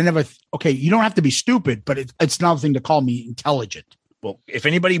stupid. But okay, you don't have to be stupid, but it's another thing to call me intelligent. Well, if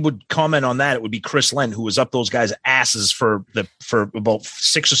anybody would comment on that, it would be Chris Len, who was up those guys' asses for about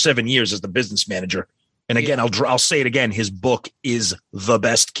 6 or 7 years as the business manager. And again, I'll say it again. His book is the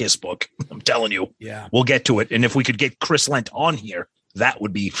best Kiss book. I'm telling you. Yeah, we'll get to it. And if we could get Chris Lent on here, that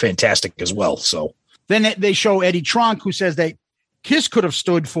would be fantastic as well. So then they show Eddie Trunk, who says that Kiss could have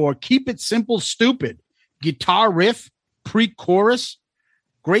stood for "Keep It Simple, Stupid." Guitar riff, pre-chorus,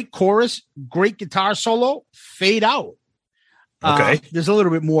 great guitar solo, fade out. Okay, there's a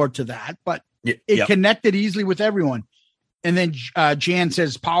little bit more to that, but it connected easily with everyone. And then Jan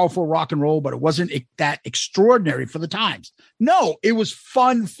says powerful rock and roll, but it wasn't that extraordinary for the times. No, it was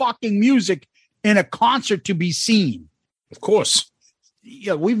fun fucking music in a concert to be seen. Of course.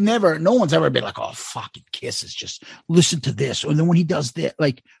 Yeah, no one's ever been like, oh, fucking Kiss is just listen to this. And then when he does that,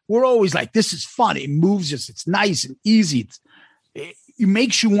 like, we're always like, this is fun. It moves us. It's nice and easy. It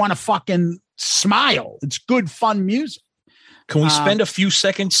makes you want to fucking smile. It's good, fun music. Can we spend a few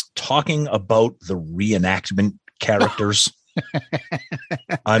seconds talking about the reenactment characters?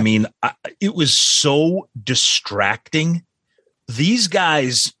 I mean, it was so distracting. These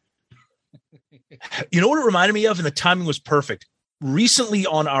guys, you know what it reminded me of, and the timing was perfect. Recently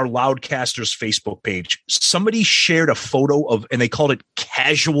on our Loudcasters Facebook page, somebody shared a photo of, and they called it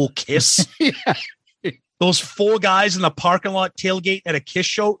Casual Kiss. Yeah. Those 4 guys in the parking lot tailgate at a Kiss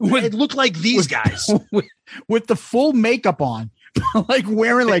show. It looked like these guys with the full makeup on, like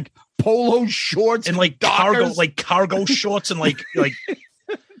wearing like polo shorts and like cargo shorts and like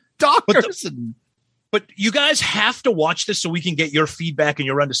Dockers. But you guys have to watch this so we can get your feedback and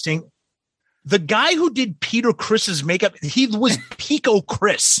your understanding. The guy who did Peter Criss's makeup, he was Pico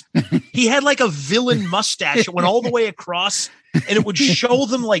Chris. He had like a villain mustache. It went all the way across, and it would show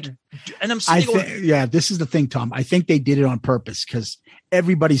them like. And I'm saying, this is the thing, Tom. I think they did it on purpose because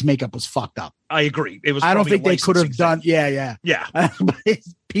everybody's makeup was fucked up. I agree. It was. I don't think they could have done. Yeah.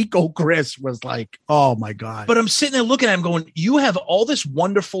 Pico Chris was like, oh my god. But I'm sitting there looking at him, going, "You have all this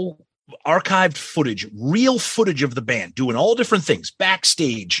wonderful archived footage, real footage of the band doing all different things,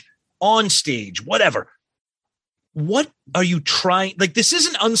 backstage, on stage, whatever. what are you trying? Like, this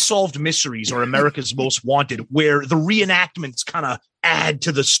isn't Unsolved Mysteries or America's Most Wanted, where the reenactments kind of add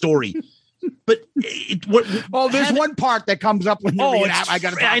to the story. But there's one part that comes up when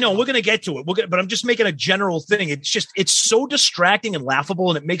I know we're gonna get to it. But I'm just making a general thing. It's so distracting and laughable,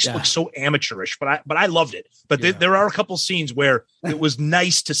 and it makes it look so amateurish. But I loved it. But there are a couple scenes where it was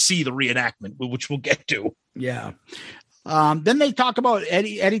nice to see the reenactment, which we'll get to. Yeah. Then they talk about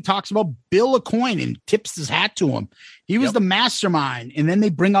Eddie. Eddie talks about Bill Aucoin and tips his hat to him. He was the mastermind. And then they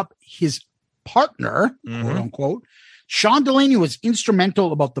bring up his partner, quote unquote. Sean Delaney was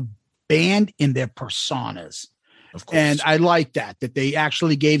instrumental about the band in their personas. Of course. And I like that they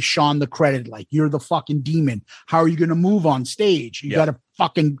actually gave Sean the credit. Like, you're the fucking demon. How are you going to move on stage? You got to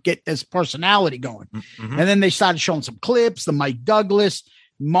fucking get this personality going. And then they started showing some clips, the Mike Douglas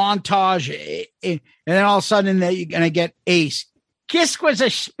montage, and then all of a sudden you're going to get Ace. Kiss was a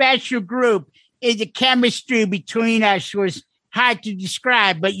special group. The chemistry between us was hard to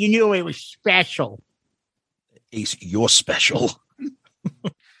describe, but you knew it was special. Ace, you're special.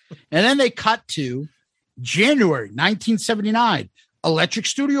 And then they cut to January 1979, Electric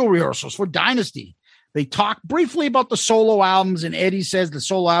Studio rehearsals for Dynasty. They talk briefly about the solo albums, and Eddie says the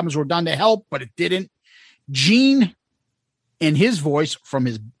solo albums were done to help, but it didn't. Gene, in his voice from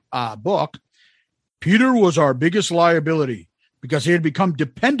his book, Peter was our biggest liability because he had become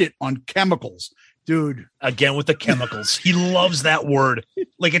dependent on chemicals. Dude. Again with the chemicals. He loves that word.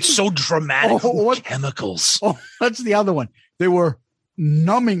 Like, it's so dramatic. Chemicals. Oh, that's the other one. They were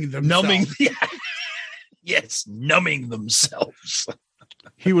numbing themselves. Yes, numbing themselves.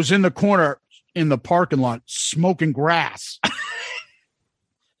 He was in the corner in the parking lot smoking grass.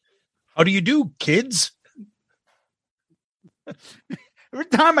 How do you do, kids? Every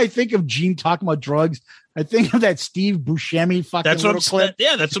time I think of Gene talking about drugs, I think of that Steve Buscemi fucking that's little clip.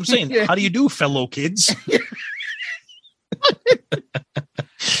 Yeah, that's what I'm saying. How do you do, fellow kids?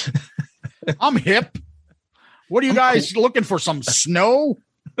 I'm hip. What are you guys looking for? Some snow?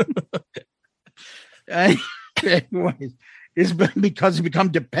 Anyways, it's because he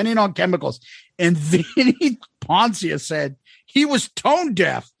become dependent on chemicals. And Vinny Poncia said he was tone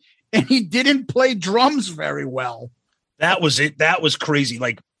deaf and he didn't play drums very well. That was it. That was crazy.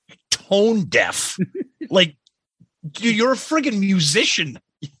 Like, tone deaf. Like, dude, you're a friggin' musician.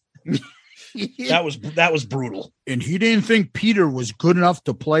 That was brutal. And he didn't think Peter was good enough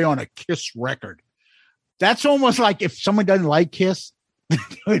to play on a Kiss record. That's almost like if someone doesn't like Kiss, it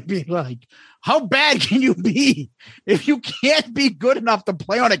would be like, how bad can you be if you can't be good enough to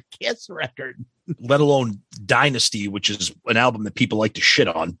play on a Kiss record? Let alone Dynasty, which is an album that people like to shit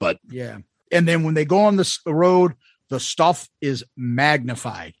on. But yeah. And then when they go on the road, the stuff is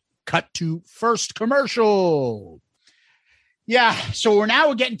magnified. Cut to first commercial. Yeah. So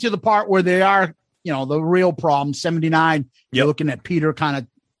we're getting to the part where they are, the real problem. 79. You're looking at Peter kind of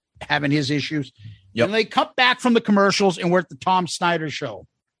having his issues. Yep. And they cut back from the commercials and we're at the Tom Snyder show.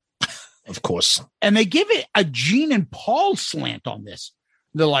 Of course. And they give it a Gene and Paul slant on this.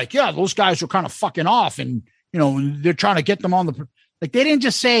 They're like, yeah, those guys were kind of fucking off. And, they're trying to get them on the, like, they didn't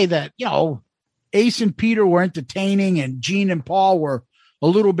just say that, Ace and Peter were entertaining and Gene and Paul were a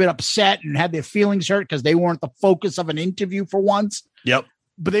little bit upset and had their feelings hurt because they weren't the focus of an interview for once. Yep.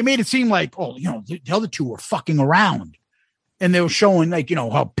 But they made it seem like, the other two were fucking around. And they were showing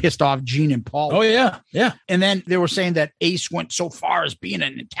how pissed off Gene and Paul were. Oh, yeah. Yeah. And then they were saying that Ace went so far as being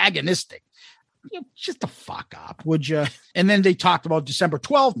an antagonistic. Just the fuck up, would you? And then they talked about December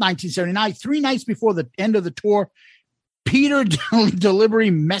 12th, 1979, 3 nights before the end of the tour. Peter deliberately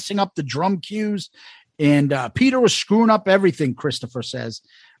messing up the drum cues. And Peter was screwing up everything, Christopher says.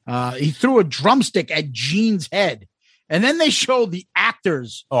 He threw a drumstick at Gene's head. And then they show the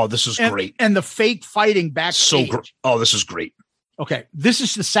actors. Oh, this is great. And the fake fighting backstage. So great. Oh, this is great. Okay. This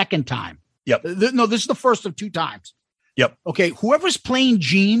is the second time. Yep. No, this is the first of 2 times. Yep. Okay. Whoever's playing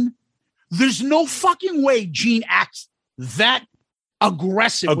Gene, there's no fucking way Gene acts that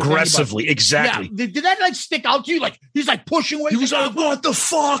aggressively. Exactly. Yeah. Did that stick out to you? Like, he's like pushing away. He was like, what the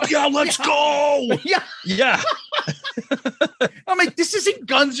fuck? Yeah, let's go. Yeah. Yeah. I'm like, this isn't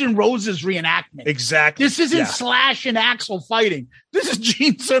Guns N' Roses reenactment. Exactly. This isn't Slash and Axl fighting. This is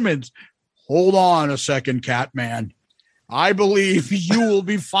Gene Simmons. Hold on a second, Catman. I believe you will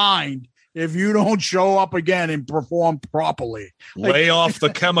be fined if you don't show up again and perform properly. Lay off the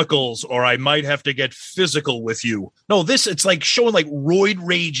chemicals or I might have to get physical with you. No, it's like showing like roid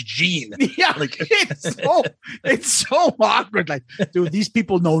rage Gene. Yeah, like it's so awkward. Like, dude, these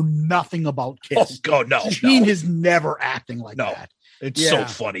people know nothing about Kiss. Oh, God, no. Gene is never acting like that. It's so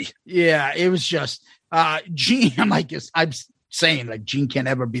funny. Yeah, it was just Gene. I'm saying, like, Gene can't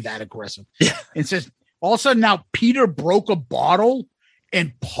ever be that aggressive. Yeah. And says, All of a sudden now Peter broke a bottle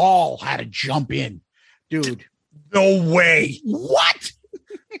and Paul had to jump in. Dude. No way. What?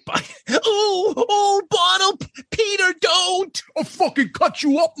 Bottle. Peter, don't. I'll fucking cut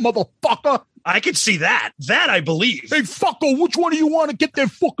you up, motherfucker. I could see that. That I believe. Hey, fucker, which one do you want to get their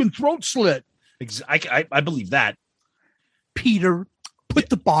fucking throat slit? I believe that. Peter, put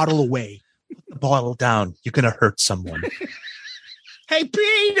the bottle away. Put the bottle down. You're going to hurt someone. Hey,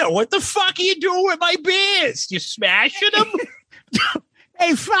 Peter, what the fuck are you doing with my beers? You smashing them?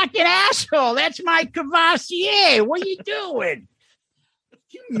 Hey, fucking asshole, that's my Cavassier. What are you doing?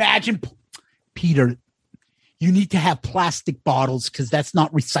 Can you imagine? Peter, you need to have plastic bottles because that's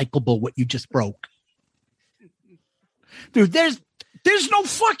not recyclable what you just broke. Dude, there's no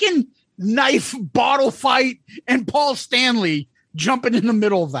fucking knife bottle fight and Paul Stanley jumping in the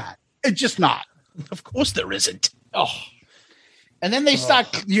middle of that. It's just not. Of course there isn't. Oh. And then they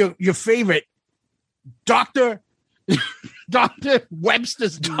start your favorite, Dr.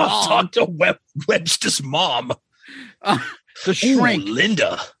 Webster's mom. Dr. Webster's mom. The shrink. Ooh,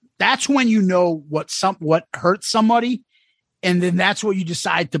 Linda. That's when you know what hurts somebody, and then that's what you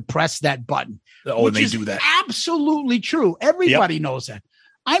decide to press that button. Oh, and they do that. Absolutely true. Everybody knows that.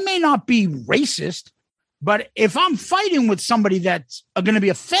 I may not be racist, but if I'm fighting with somebody that's going to be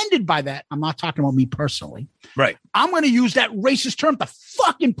offended by that, I'm not talking about me personally. Right. I'm going to use that racist term to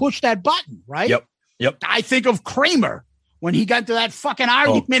fucking push that button, right? Yep. I think of Kramer when he got to that fucking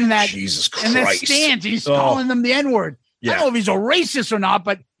argument in that Jesus Christ. in that stance. He's calling them the N-word. Yeah. I don't know if he's a racist or not,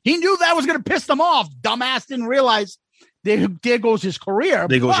 but he knew that was going to piss them off. Dumbass didn't realize there goes his career.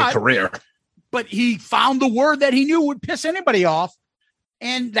 There goes your career. But he found the word that he knew would piss anybody off.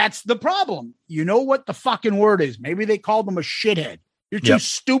 And that's the problem. You know what the fucking word is. Maybe they called him a shithead. You're too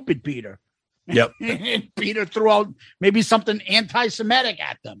stupid, Peter. Yep. And Peter threw out maybe something anti-Semitic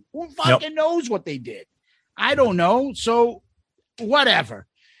at them. Who fucking knows what they did? I don't know. So whatever.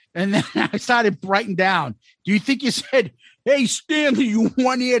 And then I started writing down. Do you think you said, hey, Stanley, you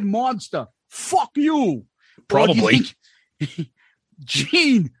one-eared monster? Fuck you. Probably.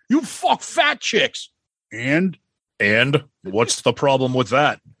 Gene, you fuck fat chicks. And what's the problem with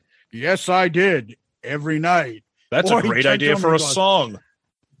that? Yes, I did. Every night. That's a great idea for a song.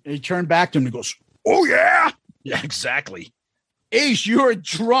 And he turned back to him and goes, oh, yeah. Yeah, exactly. Ace, you're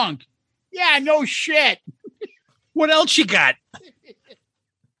drunk. Yeah, no shit. What else you got?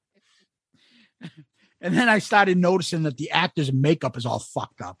 And then I started noticing that the actors' makeup is all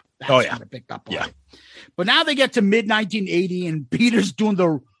fucked up. That's what I picked up on. Yeah. But now they get to mid-1980 and Peter's doing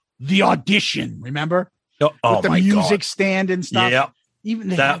the audition, remember? With the music stand and stuff. Yeah. Even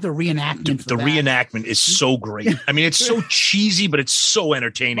they have the reenactment. The reenactment is so great. I mean, it's so cheesy, but it's so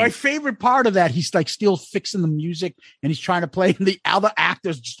entertaining. My favorite part of that, he's like still fixing the music and he's trying to play, and the other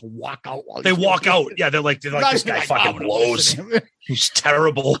actors just walk out. They walk out. Yeah, they're like this guy fucking blows. He's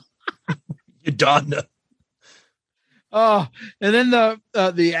terrible. You're done. And then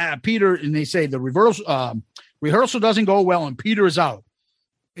the Peter, and they say the rehearsal doesn't go well, and Peter is out.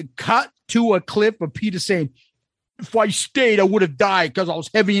 It cut to a clip of Peter saying, if I stayed, I would have died because I was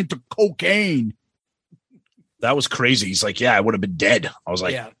heavy into cocaine. That was crazy. He's like, yeah, I would have been dead. I was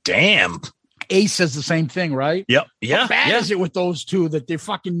like, damn. Ace says the same thing, right? Yep. Yeah. How bad is it with those two that they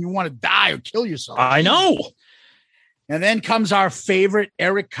fucking, you want to die or kill yourself? I know. And then comes our favorite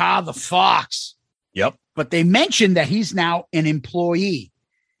Eric Carr, the Fox. Yep. But they mentioned that he's now an employee.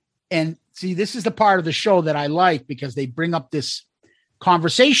 And see, this is the part of the show that I like because they bring up this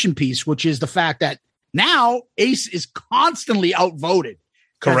conversation piece, which is the fact that now Ace is constantly outvoted.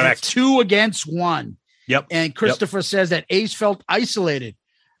 Correct. 2 against 1. Yep. And Christopher says that Ace felt isolated.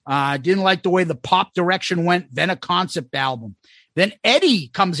 Didn't like the way the pop direction went, then a concept album. Then Eddie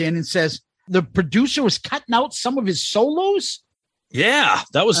comes in and says the producer was cutting out some of his solos. Yeah,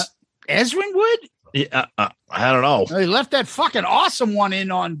 that was Ezrin Wood. Yeah, I don't know. They left that fucking awesome one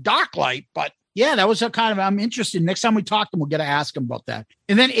in on Darklight, but yeah, that was a kind of, I'm interested. Next time we talk to him, we'll get to ask him about that.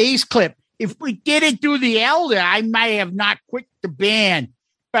 And then Ace clip. If we didn't do The Elder, I might have not quit the band,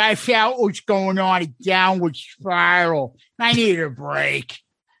 but I felt what's going on, a downward spiral. I needed a break.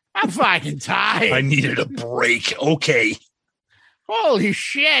 I'm fucking tired. I needed a break. Okay. Holy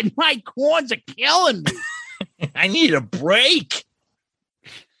shit, my corns are killing me. I need a break.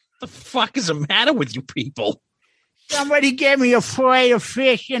 What the fuck is the matter with you people? Somebody get me a fillet of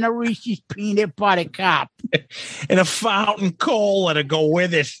fish and a Reese's peanut butter cup. And a fountain cola to go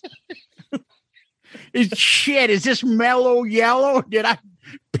with it. Shit, is this mellow yellow? Did I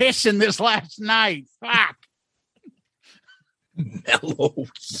piss in this last night? Fuck. Mellow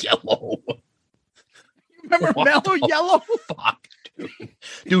yellow. Remember mellow yellow? Fuck.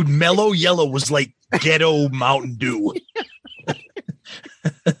 Dude, Mellow Yellow was like ghetto Mountain Dew.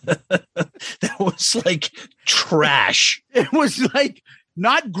 That was like trash. It was like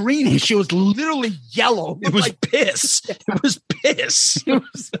not greenish. It was literally yellow. It was like piss. It was piss.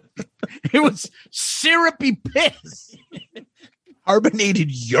 It was syrupy piss.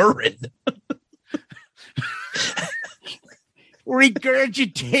 Carbonated urine.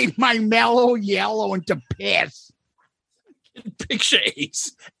 Regurgitate my Mellow Yellow into piss. Picture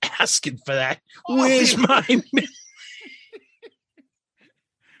Ace asking for that. Where's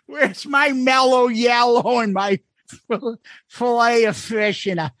my Mellow Yellow and my fillet of fish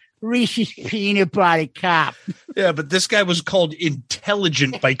in a Reese's peanut butter cup? Yeah, but this guy was called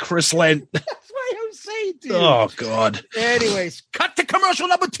Intelligent by Chris Lent. That's what I'm saying to you. Oh, God. Anyways, cut to commercial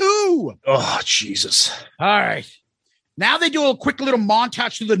number 2. Oh, Jesus. All right. Now they do a quick little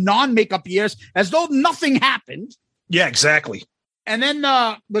montage through the non-makeup years as though nothing happened. Yeah, exactly. And then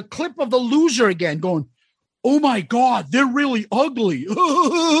the clip of the loser again going, oh, my God, they're really ugly.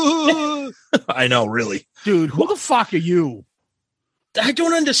 I know, really. Dude, who the fuck are you? I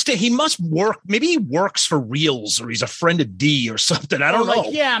don't understand. He must work. Maybe he works for Reels or he's a friend of D or something. I don't know.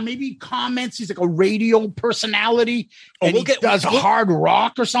 Yeah, maybe he comments. He's like a radio personality. And we'll he does hard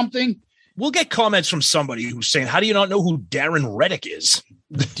rock or something. We'll get comments from somebody who's saying, how do you not know who Darren Reddick is?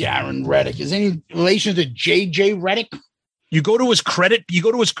 Darren Reddick. Is any relation to JJ Reddick? You go to his credit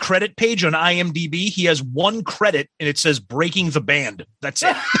page on IMDb. He has one credit and it says Breaking the Band. That's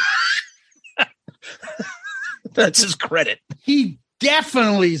it. That's his credit. He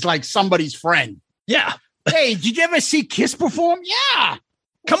definitely is like somebody's friend. Yeah. Hey, did you ever see Kiss perform? Yeah.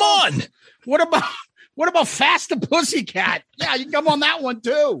 Come on. What about Faster Pussycat? Yeah, you can come on that one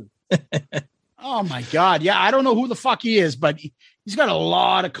too. Oh my God. Yeah, I don't know who the fuck he is, but he's got a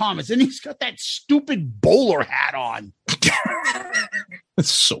lot of comments. And he's got that stupid bowler hat on. It's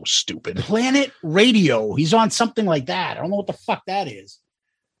so stupid. Planet Radio. He's on something like that. I don't know what the fuck that is.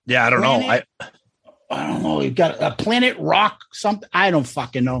 Yeah, I don't know. I don't know. He's got a Planet Rock something. I don't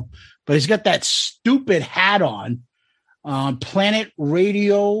fucking know. But he's got that stupid hat on. Planet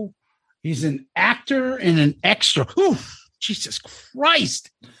Radio. He's an actor and an extra. Whew, Jesus Christ.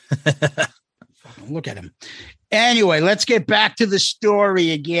 Look at him. Anyway, let's get back to the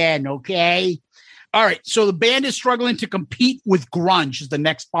story again, okay? All right, so the band is struggling to compete with grunge is the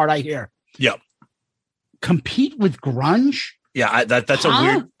next part I hear. Yep. Compete with grunge? Yeah,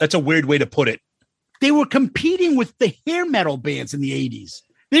 that's a weird way to put it. They were competing with the hair metal bands in the 80s.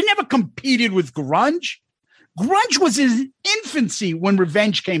 They never competed with grunge. Grunge was in infancy when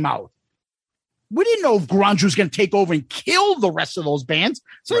Revenge came out. We didn't know if grunge was going to take over and kill the rest of those bands.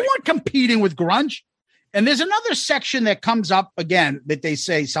 So They weren't competing with grunge. And there's another section that comes up again that they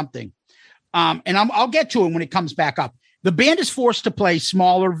say something. And I'll get to it when it comes back up. The band is forced to play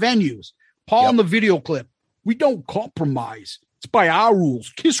smaller venues. Paul in the video clip, we don't compromise. It's by our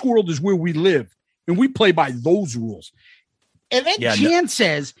rules. Kiss World is where we live, and we play by those rules. And then Chan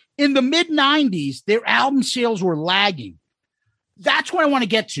says, in the mid-90s, their album sales were lagging. That's what I want to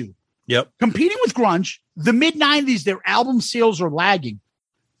get to. Yep. Competing with grunge, the mid-90s, their album sales are lagging.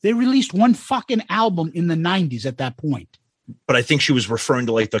 They released one fucking album in the 90s at that point. But I think she was referring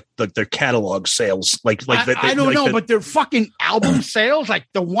to like their catalog sales. I don't know, but their fucking album sales, like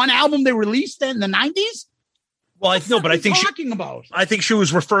the one album they released in the 90s? Well, I think she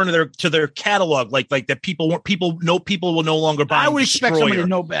was referring to their catalog, like that people will no longer buy. I would expect somebody to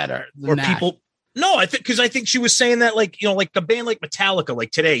know better than that. No, I think she was saying that like a band like Metallica,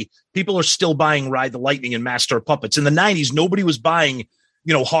 like today, people are still buying Ride the Lightning and Master of Puppets. In the 90s, nobody was buying,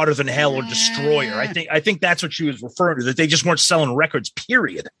 Harder Than Hell or Destroyer. I think that's what she was referring to, that they just weren't selling records,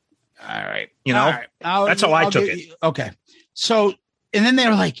 period. All right. That's how I took it. Okay. So, and then they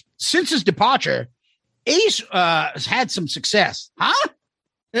were like, since his departure, Ace has had some success. Huh?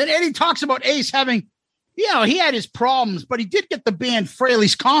 And Eddie talks about Ace having, he had his problems, but he did get the band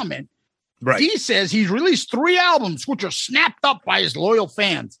Fraley's Comment. Right. He says he's released 3 albums, which are snapped up by his loyal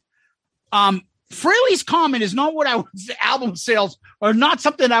fans. Fraley's Comment is not what I would say, album sales are not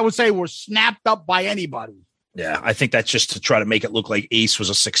something I would say were snapped up by anybody. Yeah, I think that's just to try to make it look like Ace was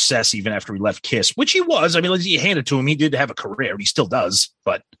a success even after he left Kiss, which he was. I mean, you hand it to him. He did have a career. He still does,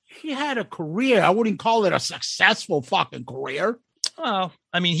 but he had a career. I wouldn't call it a successful fucking career. Well,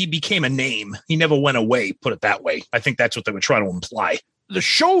 I mean, he became a name. He never went away, put it that way. I think that's what they were trying to imply. The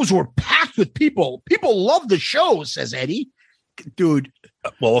shows were packed with people. People love the shows, says Eddie. Dude.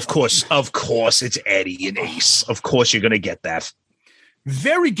 Well, of course, it's Eddie and Ace. Of course, you're going to get that.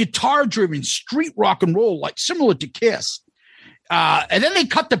 Very guitar-driven street rock and roll, like similar to Kiss. And then they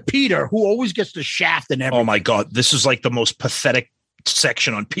cut to Peter, who always gets the shaft and everything. Oh, my God. This is like the most pathetic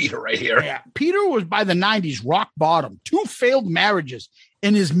section on Peter right here. Yeah, Peter was by the 90s rock bottom, 2 failed marriages,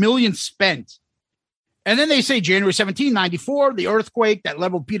 and his millions spent. And then they say January 17, 94, the earthquake that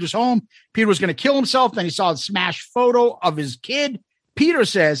leveled Peter's home. Peter was going to kill himself. Then he saw a smashed photo of his kid. Peter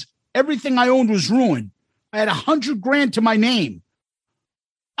says, everything I owned was ruined. I had $100,000 to my name.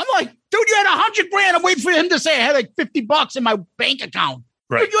 I'm like, dude, you had $100,000. I'm waiting for him to say I had like $50 in my bank account.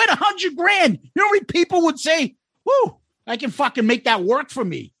 Right. Dude, you had $100,000. You know how many people would say, whoo, I can fucking make that work for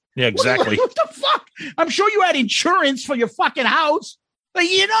me. Yeah, exactly. What the fuck? I'm sure you had insurance for your fucking house. Like,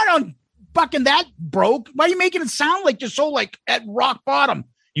 you're not on fucking that broke. Why are you making it sound like you're so like at rock bottom?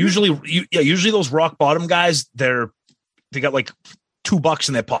 Usually those rock bottom guys, they got like $2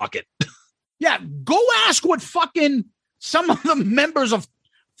 in their pocket. Yeah, go ask what fucking some of the members of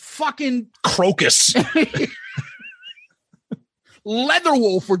fucking Crocus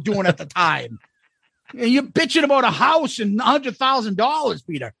Leatherwolf were doing at the time. And you're bitching about a house and $100,000,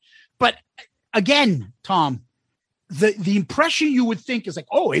 Peter. But again, Tom, the impression you would think is like,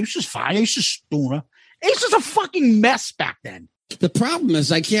 oh, Ace is fine. Ace is Stuna. Ace is a fucking mess back then. The problem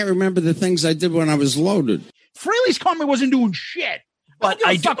is I can't remember the things I did when I was loaded. Fraley's Comet wasn't doing shit. But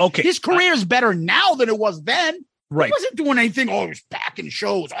okay. His career is better now than it was then. Right. He wasn't doing anything. Oh, he was packing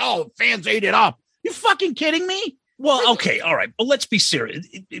shows. Oh, fans ate it up. You fucking kidding me? Well, okay, all right. But let's be serious.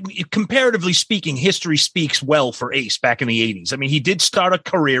 Comparatively speaking, history speaks well for Ace back in the 80s. I mean, he did start a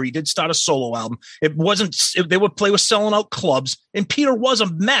career. He did start a solo album. It wasn't, they would play with selling out clubs, and Peter was a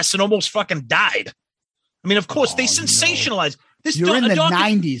mess and almost fucking died. I mean, of course, they sensationalized this. You're in the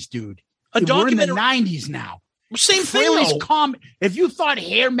 90s, dude. We're in the 90s now. Same Fraley's thing, Comet. If you thought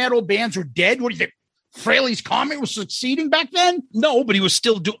hair metal bands were dead, what do you think? Fraley's Comet was succeeding back then? No, but he was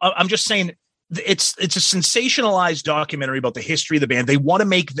still I'm just saying it's a sensationalized documentary about the history of the band. They want to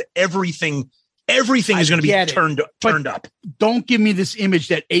make everything is going to be turned up. Don't give me this image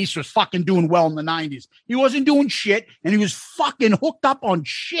that Ace was fucking doing well in the 90s. He wasn't doing shit, and he was fucking hooked up on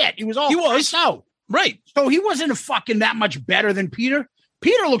shit. He was out. Right. So he wasn't fucking that much better than Peter.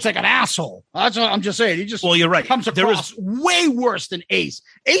 Peter looks like an asshole. That's what I'm just saying. He just you're right. Comes across way worse than Ace.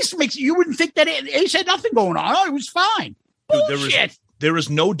 Ace makes you wouldn't think that Ace had nothing going on. Oh, he was fine. Dude, Bullshit. There is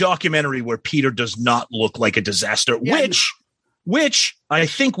no documentary where Peter does not look like a disaster. Yeah. Which I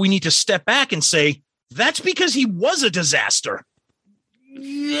think we need to step back and say that's because he was a disaster.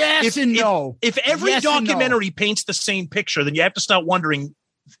 Yes and no. If every documentary paints the same picture, then you have to start wondering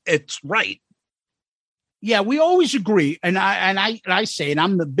it's right. Yeah, we always agree, and I say, and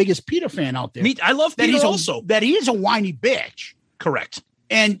I'm the biggest Peter fan out there. I love Peter also. That he is a whiny bitch. Correct.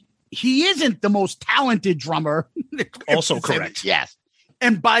 And he isn't the most talented drummer. Also correct. Yes.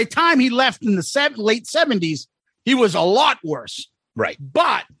 And by the time he left in the late 70s, he was a lot worse. Right.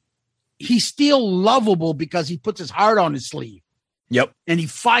 But he's still lovable because he puts his heart on his sleeve. Yep. And he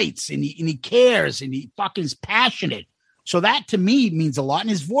fights and he cares and he fucking is passionate. So that to me means a lot. And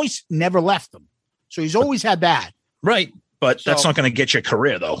his voice never left him. So he's always had that. Right. But that's not going to get you a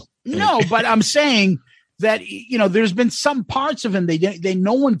career, though. No, but I'm saying that, there's been some parts of him they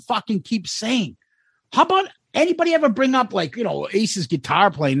no one fucking keeps saying. How about anybody ever bring up, like, Ace's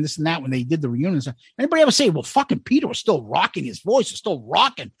guitar playing, this and that, when they did the reunions? Anybody ever say, well, fucking Peter was still rocking, his voice was still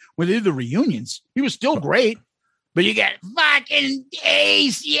rocking when they did the reunions? He was still great. But you got fucking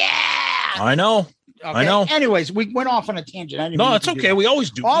Ace, yeah. I know. Okay. I know. Anyways, we went off on a tangent. No, it's okay. We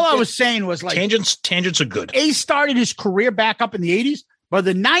always do. All I was saying was like tangents are good. Ace started his career back up in the 80s, but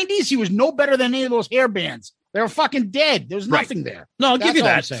the 90s, he was no better than any of those hair bands. They were fucking dead. There was nothing there. No, I'll give you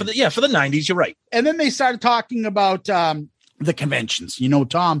that. For the 90s, you're right. And then they started talking about the conventions.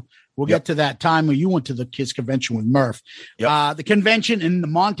 Tom, we'll get to that time where you went to the KISS convention with Murph. Yep. The convention and the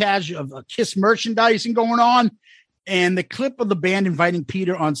montage of KISS merchandising going on, and the clip of the band inviting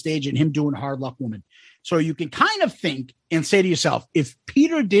Peter on stage and him doing Hard Luck Woman. So you can kind of think and say to yourself, if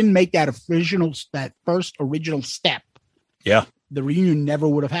Peter didn't make that first original step, the reunion never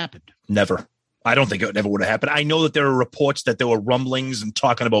would have happened. Never. I don't think it never would have happened. I know that there are reports that there were rumblings and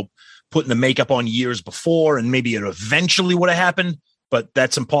talking about putting the makeup on years before, and maybe it eventually would have happened, but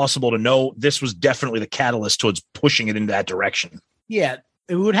that's impossible to know. This was definitely the catalyst towards pushing it in that direction. Yeah.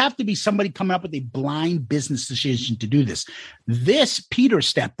 It would have to be somebody coming up with a blind business decision to do this. This Peter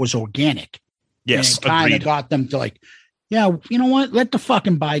step was organic. Yes, and it kind of got them to like, yeah, you know what? Let the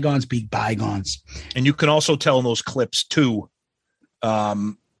fucking bygones be bygones. And you can also tell in those clips too.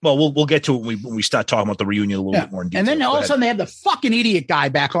 We'll get to it when we start talking about the reunion a little bit more in detail. And then all of a sudden they have the fucking idiot guy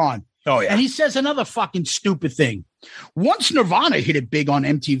back on. Oh yeah, and he says another fucking stupid thing. Once Nirvana hit it big on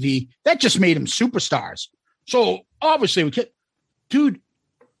MTV, that just made them superstars. So obviously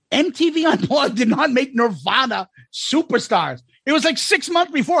MTV Unplugged did not make Nirvana superstars. It was like 6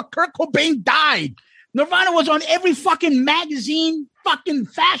 months before Kurt Cobain died. Nirvana was on every fucking magazine, fucking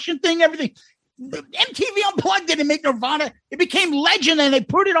fashion thing, everything. MTV Unplugged didn't make Nirvana. It became legend, and they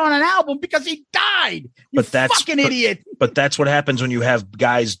put it on an album because he died. Idiot. But that's what happens when you have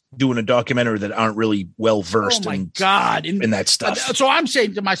guys doing a documentary that aren't really well versed in that stuff. So I'm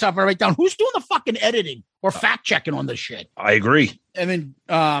saying to myself, I write down, who's doing the fucking editing or fact checking on this shit? I agree. And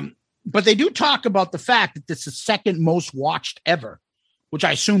then, but they do talk about the fact that this is the second most watched ever, which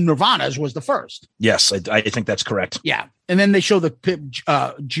I assume Nirvana's was the first. Yes, I think that's correct. Yeah. And then they show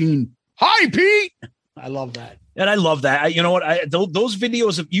the Gene. Hi, Pete. I love that. And I love that. You know what? Those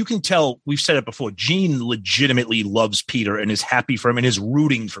videos, you can tell, we've said it before, Gene legitimately loves Peter and is happy for him and is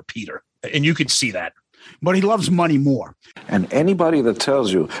rooting for Peter. And you could see that. But he loves money more. And anybody that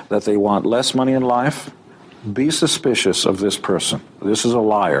tells you that they want less money in life, be suspicious of this person. This is a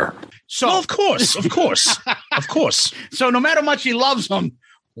liar. So, well, of course. So no matter how much he loves him,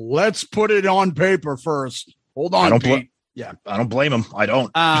 let's put it on paper first. Hold on, Pete. Yeah, I don't blame him. I don't.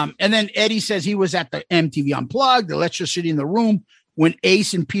 And then Eddie says he was at the MTV Unplugged, the electricity in the room when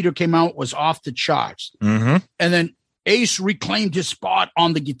Ace and Peter came out was off the charts. Mm-hmm. And then Ace reclaimed his spot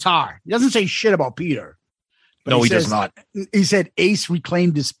on the guitar. He doesn't say shit about Peter. No, he does not. He said Ace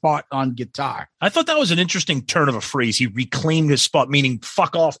reclaimed his spot on guitar. I thought that was an interesting turn of a phrase. He reclaimed his spot, meaning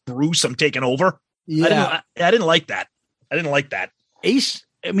fuck off, Bruce, I'm taking over. Yeah. I didn't like that. Ace,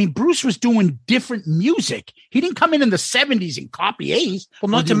 I mean, Bruce was doing different music. He didn't come in the 70s and copy Ace. Well,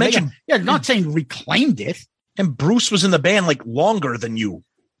 not to mention, not saying reclaimed it. And Bruce was in the band like longer than you.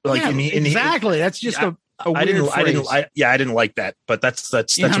 Like, exactly. That's just a weird phrase. I didn't like that, but that's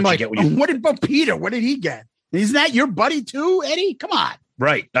what you get. What about Peter? What did he get? Isn't that your buddy too, Eddie? Come on.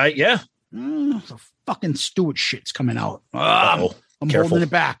 Right. Yeah. The fucking Stewart shit's coming out. I'm holding it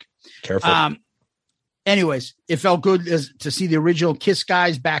back. Careful. Anyways, it felt good to see the original Kiss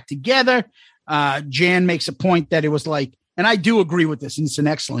guys back together. Jan makes a point that it was like, and I do agree with this, and it's an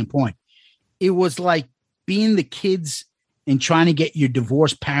excellent point. It was like being the kids and trying to get your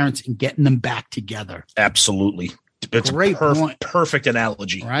divorced parents and getting them back together. Absolutely. It's great point. Perfect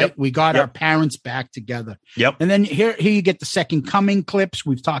analogy. Right. Yep. We got our parents back together. Yep. And then here you get the Second Coming clips.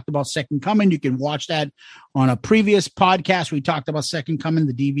 We've talked about Second Coming. You can watch that on a previous podcast. We talked about Second Coming,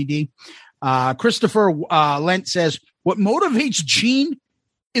 the DVD. Christopher Lent says, what motivates Gene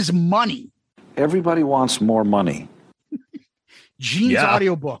is money. Everybody wants more money. Gene's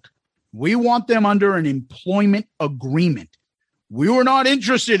audiobook. We want them under an employment agreement. We were not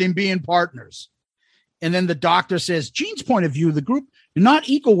interested in being partners. And then the doctor says, Gene's point of view, the group did not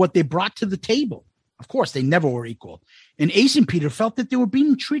equal what they brought to the table. Of course, they never were equal. And Ace and Peter felt that they were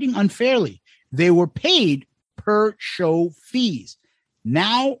being treated unfairly. They were paid per show fees.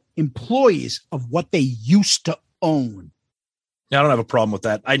 Now employees of what they used to own. I don't have a problem with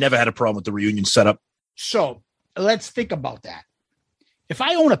that. I never had a problem with the reunion setup. So let's think about that. If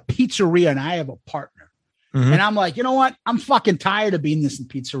I own a pizzeria and I have a partner, and I'm like, you know what? I'm fucking tired of being this in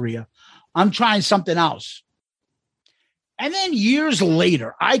pizzeria. I'm trying something else. And then years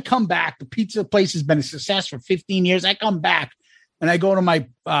later, I come back. The pizza place has been a success for 15 years. I come back and I go to my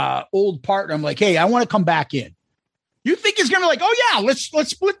old partner. I'm like, hey, I want to come back in. You think he's going to be like, oh, yeah, let's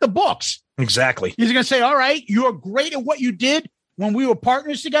split the books. Exactly. He's going to say, all right, you're great at what you did when we were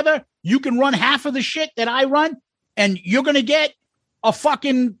partners together. You can run half of the shit that I run, and you're going to get a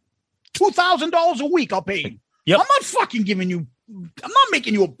fucking $2,000 a week. I'll pay you. Yep. I'm not fucking giving you. I'm not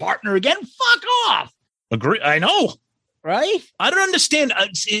making you a partner again. Fuck off. Agree. I know. Right. I don't understand.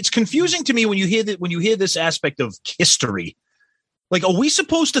 It's confusing to me when you hear that, when you hear this aspect of history. Like, are we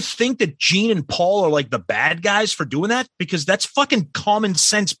supposed to think that Gene and Paul are like the bad guys for doing that? Because that's fucking common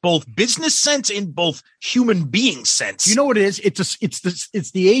sense, both business sense and both human being sense. You know what it is?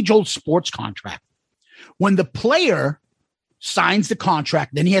 It's the age-old sports contract. When the player signs the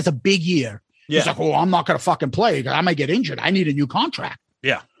contract, then he has a big year. Yeah. He's like, oh, I'm not going to fucking play. I might get injured. I need a new contract.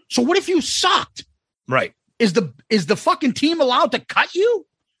 Yeah. So what if you sucked? Right. Is the fucking team allowed to cut you?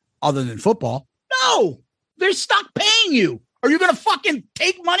 Other than football? No. They're stuck paying you. Are you going to fucking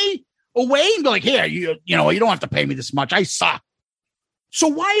take money away and be like, here, you don't have to pay me this much. I suck. So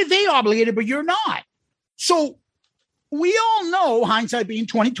why are they obligated, but you're not? So we all know, hindsight being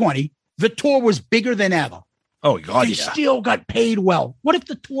 2020, the tour was bigger than ever. Oh, God, they still got paid well. What if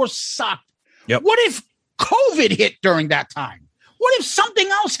the tour sucked? Yep. What if COVID hit during that time? What if something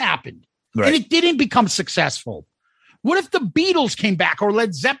else happened and it didn't become successful? What if the Beatles came back or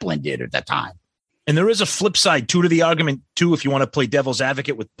Led Zeppelin did at that time? And there is a flip side to the argument, too, if you want to play devil's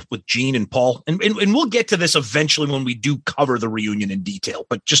advocate with Gene and Paul. And we'll get to this eventually when we do cover the reunion in detail.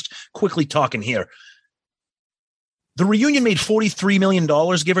 But just quickly talking here. The reunion made $43 million,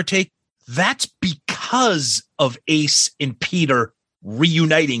 give or take. That's because of Ace and Peter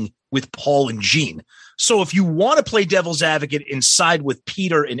reuniting with Paul and Gene. So if you want to play devil's advocate and side with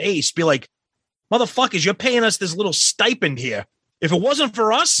Peter and Ace, be like, motherfuckers, you're paying us this little stipend here. If it wasn't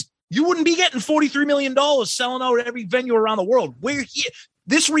for us, you wouldn't be getting $43 million selling out at every venue around the world. We're here.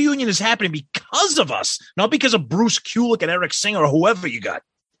 This reunion is happening because of us, not because of Bruce Kulick and Eric Singer or whoever you got.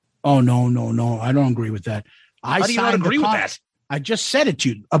 Oh, no. I don't agree with that. How do you not agree with that? I just said it to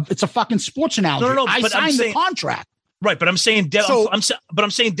you. It's a fucking sports analogy. No, I signed the contract. Right, but I'm saying I'm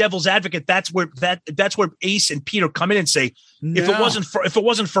saying devil's advocate. That's where Ace and Peter come in and say, if it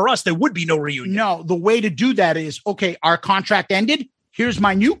wasn't for us, there would be no reunion. No, the way to do that is, okay, our contract ended. Here's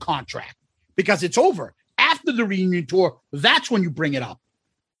my new contract because it's over. After the reunion tour, that's when you bring it up.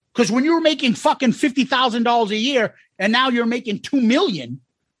 Because when you were making fucking $50,000 a year and now you're making $2 million,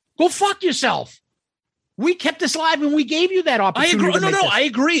 go fuck yourself. We kept this live and we gave you that opportunity. I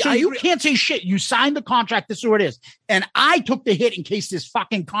agree. So you can't say shit. You signed the contract. This is what it is. And I took the hit in case this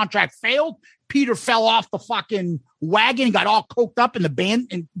fucking contract failed. Peter fell off the fucking wagon and got all coked up in the band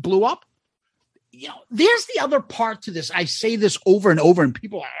and blew up. You know, there's the other part to this. I say this over and over and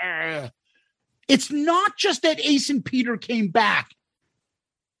people are, it's not just that Ace and Peter came back.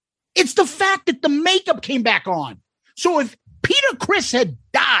 It's the fact that the makeup came back on. So if Peter Criss had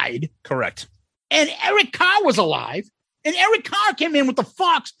died. Correct. And Eric Carr was alive, and Eric Carr came in with the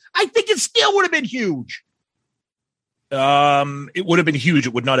Fox, I think it still would have been huge. It would have been huge.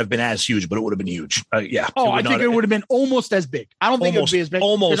 It would not have been as huge, but it would have been huge. Yeah. Oh, I think it would have been almost as big. I don't think it would be as big.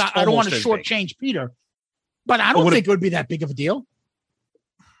 I don't want to shortchange Peter, but I don't think it would be that big of a deal.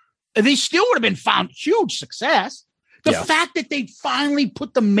 They still would have been found huge success. The fact that they finally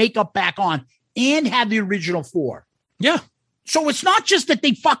put the makeup back on and had the original four. Yeah. So it's not just that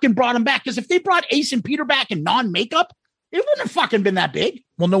they fucking brought him back, because if they brought Ace and Peter back in non-makeup, it wouldn't have fucking been that big.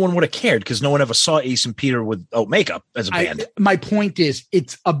 Well, no one would have cared because no one ever saw Ace and Peter without makeup as a band. My point is,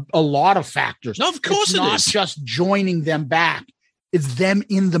 it's a lot of factors. No, of course it's not just joining them back. It's them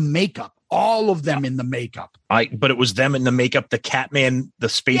in the makeup. All of them in the makeup. But it was them in the makeup, the Catman, the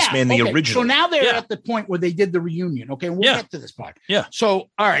Spaceman, the original. So now they're at the point where they did the reunion. Okay, we'll get to this part. Yeah. So,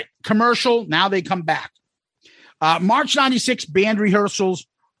 all right, commercial. Now they come back. March 96 band rehearsals,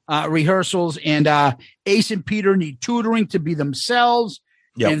 and Ace and Peter need tutoring to be themselves.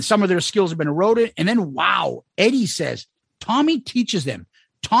 Yep. And some of their skills have been eroded. And then, wow, Eddie says, Tommy teaches them.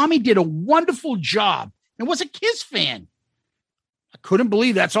 Tommy did a wonderful job and was a Kiss fan. I couldn't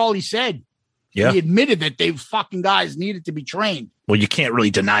believe that's all he said. Yeah. He admitted that they fucking guys needed to be trained. Well, you can't really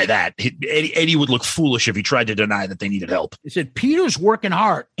deny that. Eddie would look foolish if he tried to deny that they needed help. He said, Peter's working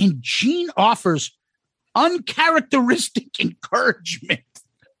hard, and Gene offers uncharacteristic encouragement.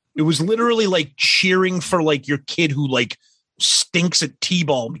 It was literally like cheering for like your kid who like stinks at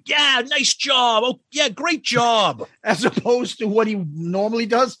T-ball. Yeah, nice job. Oh, yeah, great job. As opposed to what he normally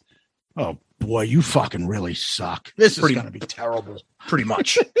does. Oh, boy, you fucking really suck. This is going to be terrible. Pretty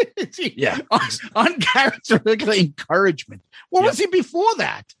much. Yeah. Uncharacteristic encouragement. What was he before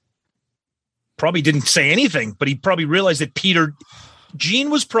that? Probably didn't say anything, but he probably realized that Gene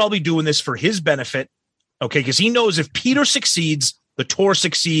was probably doing this for his benefit. Okay, because he knows if Peter succeeds, the tour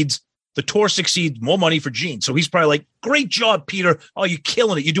succeeds, more money for Gene. So he's probably like, great job, Peter. Oh, you're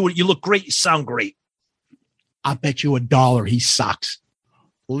killing it. You do it. You look great. You sound great. I'll bet you $1 he sucks.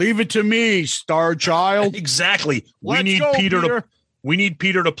 Leave it to me, star child. Exactly. We need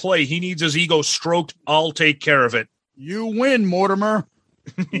Peter to play. He needs his ego stroked. I'll take care of it. You win, Mortimer.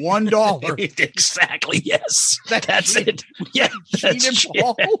 $1. Exactly. Yes. That's it. Yeah.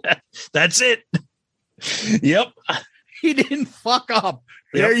 That's it. Yep. He didn't fuck up.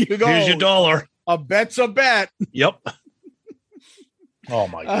 There you go. Here's your $1. A bet's a bet. Yep. Oh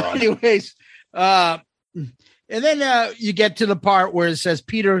my God. Anyways, and then you get to the part where it says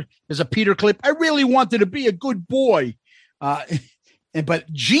there's a Peter clip. I really wanted to be a good boy.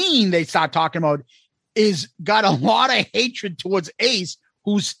 But Gene, they start talking about, is got a lot of hatred towards Ace,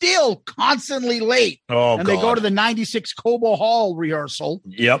 who's still constantly late. Oh, and they go to the 96 Cobo Hall rehearsal.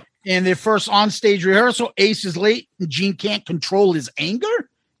 Yep. And their first on-stage rehearsal, Ace is late, and Gene can't control his anger.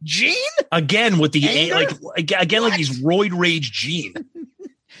 Gene? Again, with the anger? Like he's roid rage Gene.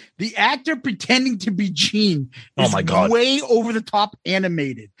 The actor pretending to be Gene is oh my God. Way over the top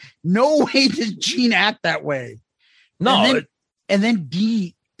animated. No way does Gene act that way. No. And then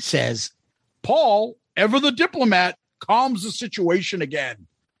Dee says, Paul, ever the diplomat, calms the situation again.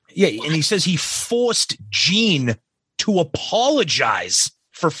 Yeah, and he says he forced Gene to apologize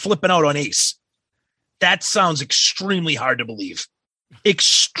for flipping out on Ace. That sounds extremely hard to believe.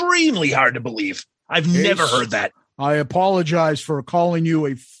 Extremely hard to believe. I've never heard that. I apologize for calling you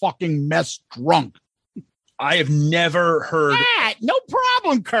a fucking mess drunk. I have never heard. No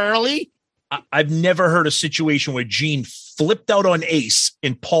problem, Curly. I've never heard a situation where Gene flipped out on Ace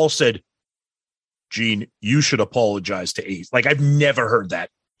and Paul said, Gene, you should apologize to Ace. Like, I've never heard that.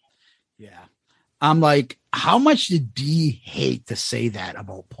 Yeah. I'm like, how much did D hate to say that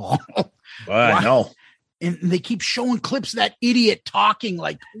about Paul? I know. And they keep showing clips of that idiot talking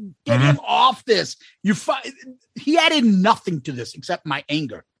like, get him off this. He added nothing to this except my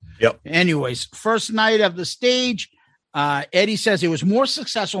anger. Yep. Anyways, first night of the stage, Eddie says it was more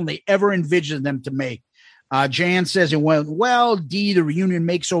successful than they ever envisioned them to make. Jan says it went well. D, the reunion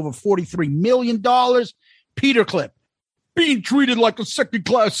makes over $43 million. Peter clip. Being treated like a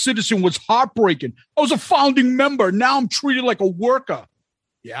second-class citizen was heartbreaking. I was a founding member. Now I'm treated like a worker.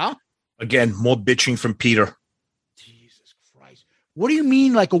 Yeah? Again, more bitching from Peter. Jesus Christ. What do you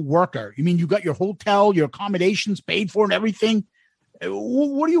mean like a worker? You mean you got your hotel, your accommodations paid for and everything?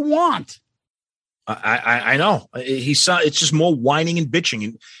 What do you want? I know. It's just more whining and bitching.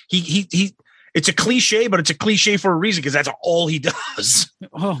 And he it's a cliche, but it's a cliche for a reason because that's all he does.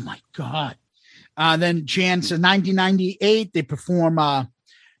 Oh, my God. Then Jan says 1998, they perform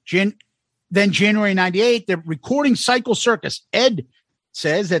then January 98, they're recording Psycho Circus. Ed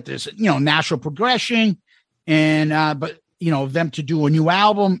says that there's, natural progression and, but, them to do a new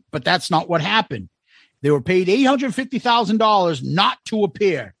album, but that's not what happened. They were paid $850,000 not to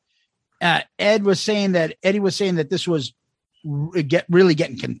appear. Eddie was saying that this was really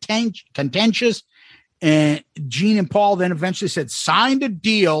getting contentious. And Gene and Paul then eventually said, signed a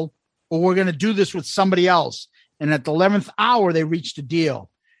deal or we're going to do this with somebody else. And at the 11th hour, they reached a deal.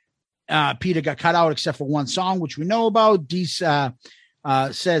 Peter got cut out except for one song, which we know about. D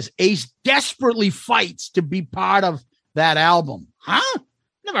says Ace desperately fights to be part of that album. Huh?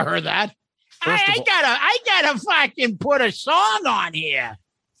 Never heard that. I gotta fucking put a song on here.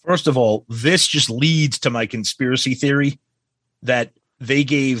 First of all, this just leads to my conspiracy theory that they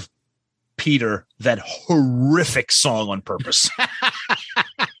gave Peter that horrific song on purpose.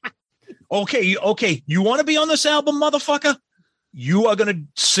 Okay. You want to be on this album, motherfucker? You are going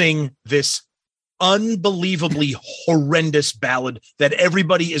to sing this unbelievably horrendous ballad that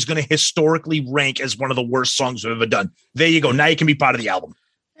everybody is going to historically rank as one of the worst songs we've ever done. There you go. Now you can be part of the album.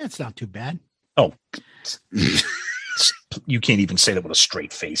 That's not too bad. Oh, you can't even say that with a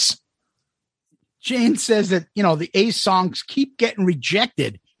straight face. Jane says that, the Ace songs keep getting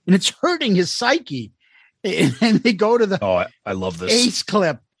rejected and it's hurting his psyche. And they go to the I love this Ace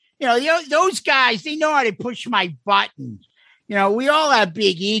clip. Those guys, they know how to push my buttons. We all have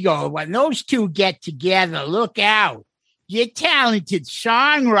big ego. When those two get together, look out. You're talented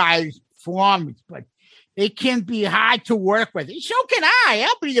songwriters, performers, but it can be hard to work with. So can I.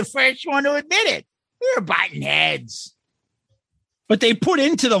 I'll be the first one to admit it. We're button heads. But they put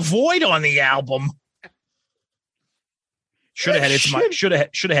Into the Void on the album. Should have had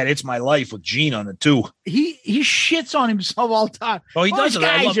It's My Life with Gene on it too. He shits on himself all the time. Oh, he does. Those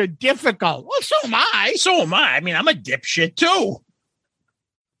guys are difficult. Well, so am I. I mean, I'm a dipshit too.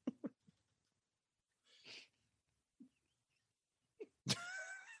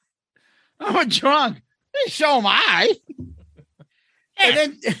 I'm a drunk. So am I.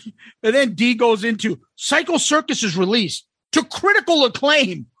 And then D goes into Psycho Circus is released to critical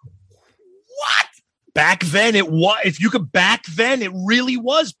acclaim. What? Back then it was. It really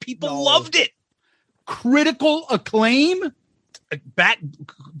was. People loved it. Critical acclaim?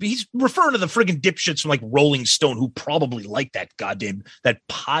 He's referring to the friggin' dipshits from like Rolling Stone who probably like that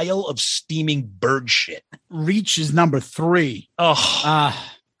pile of steaming bird shit. Reach is number 3.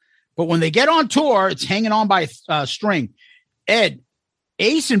 Oh. But when they get on tour, it's hanging on by a string. Ed,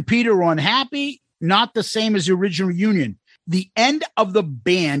 Ace and Peter were unhappy, not the same as the original reunion. The end of the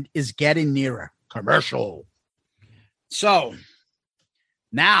band is getting nearer. Commercial. So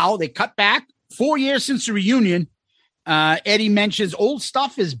now they cut back 4 years since the reunion. Eddie mentions old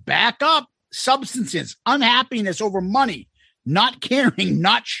stuff is back up. Substances, unhappiness over money, not caring,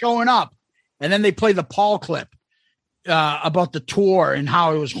 not showing up. And then they play the Paul clip about the tour and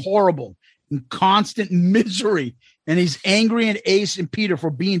how it was horrible and constant misery. And he's angry at Ace and Peter for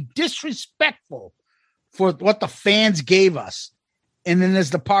being disrespectful for what the fans gave us. And then there's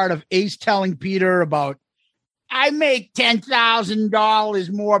the part of Ace telling Peter about, I make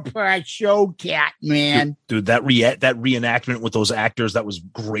 $10,000 more per show, cat man. Dude, that reenactment with those actors, that was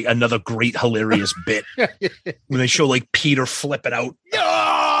great. Another great, hilarious bit when they show like Peter flipping out.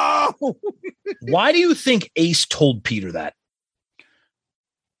 No! Why do you think Ace told Peter that?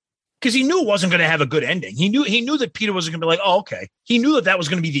 because he knew it wasn't going to have a good ending. He knew that Peter wasn't going to be like, oh, okay. He knew that was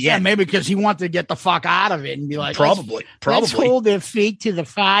going to be the end. Maybe because he wanted to get the fuck out of it and be like, probably. Let's hold their feet to the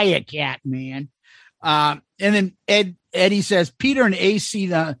fire, cat man. And then Eddie says Peter and Ace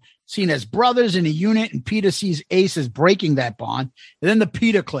seen as brothers in a unit, and Peter sees Ace as breaking that bond. And then the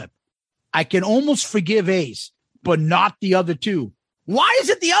Peter clip. I can almost forgive Ace, but not the other two. Why is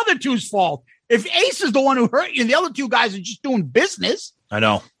it the other two's fault? If Ace is the one who hurt you and the other two guys are just doing business. I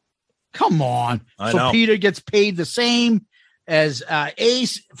know. Come on. I know. Peter gets paid the same as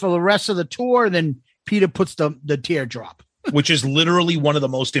Ace for the rest of the tour. Then Peter puts the teardrop. Which is literally one of the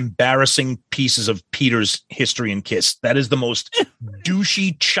most embarrassing pieces of Peter's history in Kiss. That is the most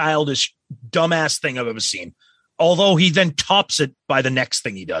douchey, childish, dumbass thing I've ever seen. Although he then tops it by the next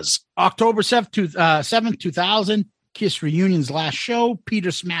thing he does. October 7th, 2000, Kiss reunion's last show.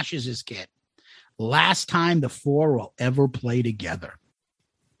 Peter smashes his kit. Last time the four will ever play together.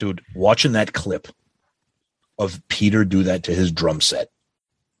 Dude, watching that clip of Peter do that to his drum set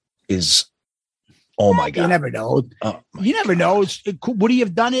is, oh my God. You never know. You never know. Would he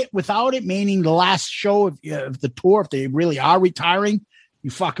have done it without it? Meaning the last show of the tour, if they really are retiring,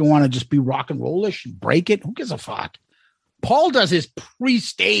 you fucking want to just be rock and rollish and break it? Who gives a fuck? Paul does his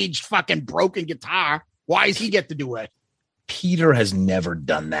pre-staged fucking broken guitar. Why does he get to do it? Peter has never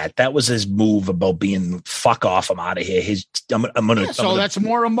done that. That was his move about being fuck off. I'm out of here. That's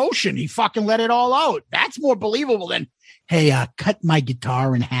more emotion. He fucking let it all out. That's more believable than, hey, cut my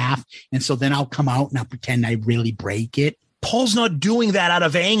guitar in half, and so then I'll come out and I'll pretend I really break it. Paul's not doing that out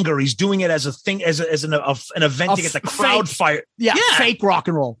of anger. He's doing it as a thing, as an event to get the crowd fired. Yeah, fake rock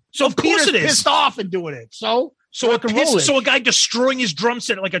and roll. So of course Peter's it is pissed off and doing it. So a guy destroying his drum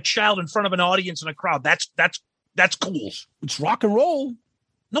set like a child in front of an audience and a crowd. That's cool. It's rock and roll.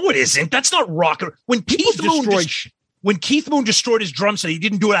 No, it isn't. That's not rock. When Keith Moon destroyed his drum set, he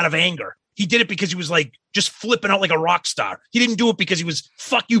didn't do it out of anger. He did it because he was like just flipping out like a rock star. He didn't do it because he was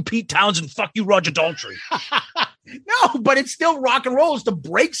fuck you, Pete Townsend, fuck you, Roger Daltrey. No, but it's still rock and roll. Is to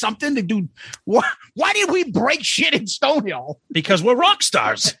break something to do. Why did we break shit in Stonehill? Because we're rock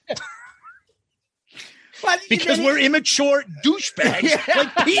stars. Because we're immature douchebags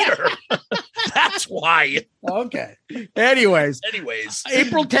like Peter. That's why. Okay. Anyways.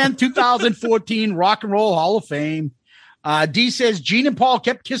 April 10th, 2014, Rock and Roll Hall of Fame. D says Gene and Paul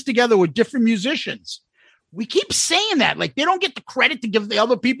kept Kiss together with different musicians. We keep saying that. Like, they don't get the credit to give the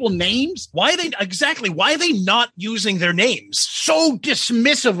other people names. Why are they not using their names? So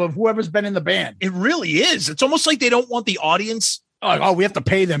dismissive of whoever's been in the band. It really is. It's almost like they don't want the audience. Oh, we have to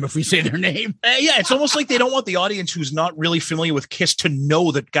pay them if we say their name. Yeah, it's almost like they don't want the audience who's not really familiar with Kiss to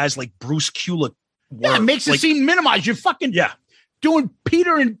know that guys like Bruce Kulick were. Yeah, it makes it seem minimized. You're fucking doing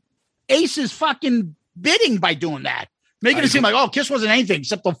Peter and Ace's fucking bidding by doing that. Making it seem like, Kiss wasn't anything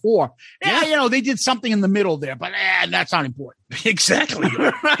except the four. Yeah, they did something in the middle there, but that's not important. Exactly.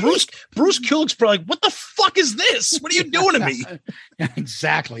 Bruce Kulick's probably like, what the fuck is this? What are you doing to me?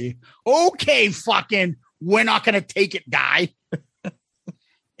 Exactly. Okay, fucking, we're not going to take it, guy.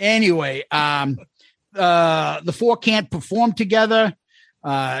 Anyway, the four can't perform together.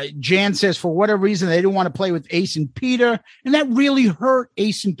 Jan says for whatever reason, they didn't want to play with Ace and Peter, and that really hurt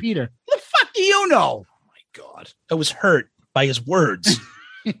Ace and Peter. What the fuck do you know? God, I was hurt by his words.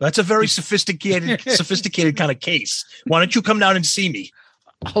 That's a very sophisticated kind of case. Why don't you come down and see me?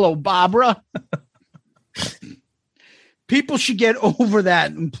 Hello, Barbara. People should get over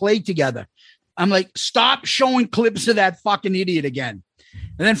that and play together. I'm like, stop showing clips of that fucking idiot again.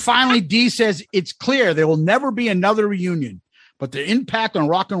 And then finally, D says it's clear there will never be another reunion, but the impact on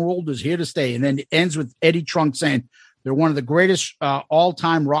rock and roll is here to stay. And then it ends with Eddie Trunk saying they're one of the greatest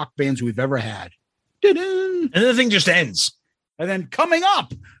all-time rock bands we've ever had. And then the thing just ends. And then coming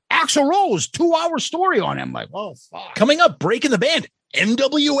up, Axl Rose, 2-hour story on him. Like, oh, fuck. Coming up, Breaking the Band,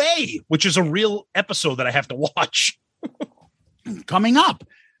 NWA, which is a real episode that I have to watch. Coming up,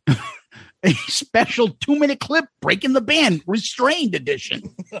 a special 2-minute clip, Breaking the Band, Restrained edition.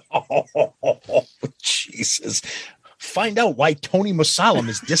 Oh, Jesus. Find out why Tony Musalem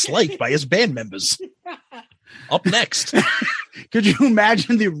is disliked by his band members. Up next. Could you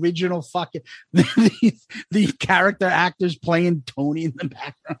imagine the original fucking the character actors playing Tony in the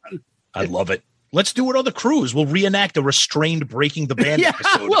background? I love it. Let's do it on the cruise. We'll reenact a Restrained Breaking the Band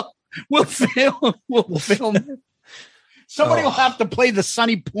episode. We'll film it. Somebody will have to play the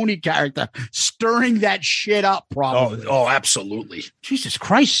Sonny Pooney character, stirring that shit up, probably. Oh, absolutely. Jesus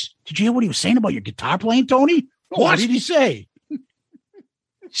Christ. Did you hear what he was saying about your guitar playing, Tony? What did he say? He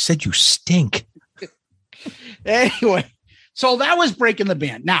said you stink. Anyway, so that was Breaking the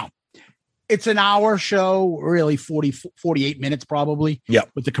Band. Now, It's an hour show, really 48 minutes probably. Yeah.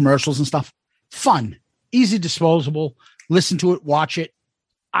 With the commercials and stuff. Fun, easy, disposable. Listen to it, watch it.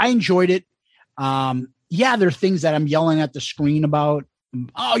 I enjoyed it. Yeah, there are things that I'm yelling at the screen about.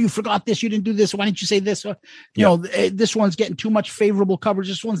 Oh, you forgot this. You didn't do this. Why didn't you say this? You know, this one's getting too much favorable coverage.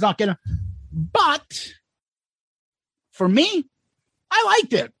 This one's not going to. But for me, I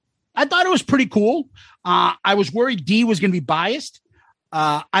liked it. I thought it was pretty cool. I was worried Dee was going to be biased.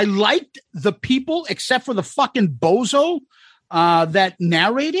 I liked the people, except for the fucking bozo that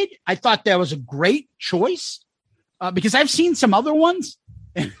narrated. I thought that was a great choice because I've seen some other ones,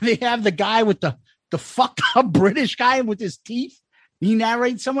 and they have the guy with the fucked up British guy with his teeth. He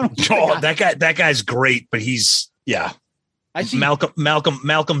narrates someone. Oh, that guy's great, but he's I see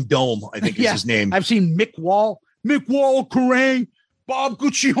Malcolm Dome, I think is his name. I've seen Mick Wall, Kerrang, Bob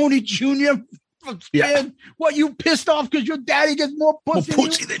Guccione Jr. Yeah. What, you pissed off because your daddy gets more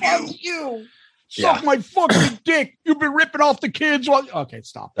pussy than you? Suck my fucking dick. You've been ripping off the kids. Okay,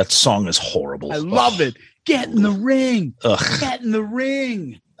 stop. That song is horrible. I love it. Get in the ring. Get in the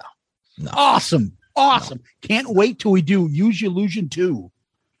ring. No. Awesome. No. Can't wait till we do Use Your Illusion 2.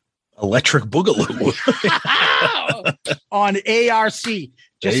 Electric Boogaloo. On ARC.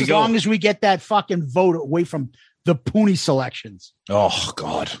 Just as long as we get that fucking vote away from the Poonie selections. Oh,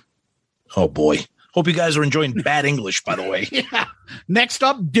 God. Oh, boy. Hope you guys are enjoying bad English, by the way. Yeah. Next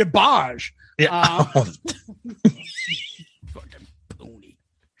up, DeBarge. Yeah. Fucking Poonie.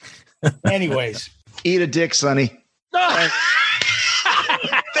 Anyways. Eat a dick, Sonny.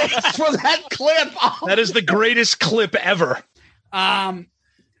 Thanks for that clip. That is the greatest clip ever.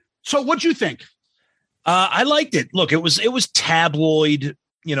 So what'd you think? I liked it. Look, it was tabloid.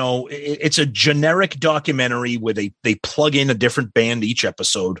 You know, it's a generic documentary where they plug in a different band each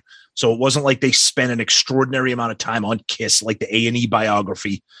episode. So it wasn't like they spent an extraordinary amount of time on Kiss, like the A&E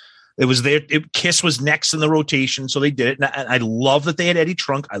biography. It was there. Kiss was next in the rotation, so they did it. And I love that they had Eddie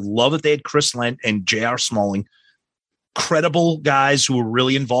Trunk. I love that they had Chris Lent and J.R. Smalling. Credible guys who were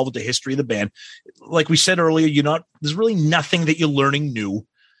really involved with the history of the band. Like we said earlier, there's really nothing that you're learning new.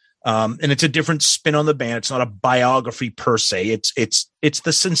 And it's a different spin on the band. It's not a biography per se. It's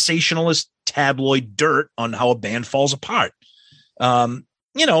the sensationalist tabloid dirt on how a band falls apart. And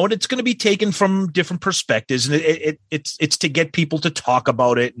it's going to be taken from different perspectives, and it's to get people to talk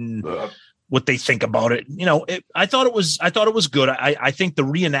about it and what they think about it. I thought it was good. I think the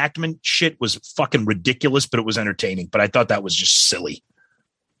reenactment shit was fucking ridiculous, but it was entertaining. But I thought that was just silly.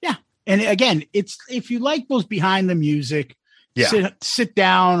 Yeah, and again, it's if you like those behind the music. Yeah. Sit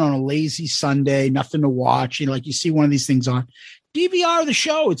down on a lazy Sunday, nothing to watch. You see one of these things on DVR the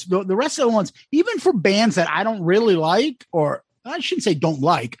show. It's the rest of the ones, even for bands that I don't really like, or I shouldn't say don't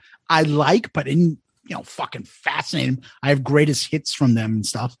like. I like, but fucking fascinating. I have greatest hits from them and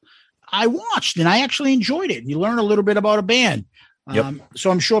stuff. I watched and I actually enjoyed it. You learn a little bit about a band. Yep. So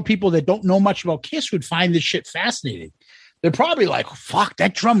I'm sure people that don't know much about Kiss would find this shit fascinating. They're probably like, fuck,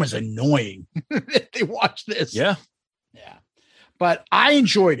 that drummer's annoying. They watch this. Yeah. Yeah. But I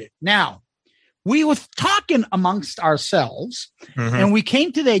enjoyed it. Now, we were talking amongst ourselves, and we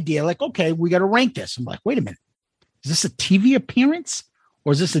came to the idea, like, okay, we got to rank this. I'm like, wait a minute. Is this a TV appearance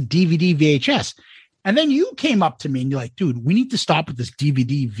or is this a DVD VHS? And then you came up to me and you're like, dude, we need to stop with this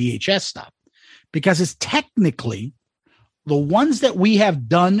DVD VHS stuff because it's technically the ones that we have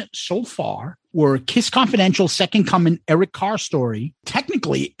done so far were Kiss Confidential, Second Coming, Eric Carr Story,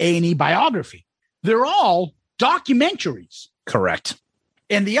 technically A&E biography. They're all documentaries. Correct.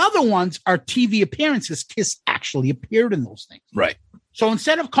 And the other ones are TV appearances. Kiss actually appeared in those things. Right. So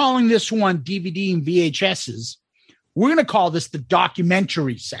instead of calling this one DVD and VHSs, we're going to call this the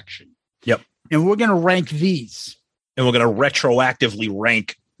documentary section. Yep. And we're going to rank these. And we're going to retroactively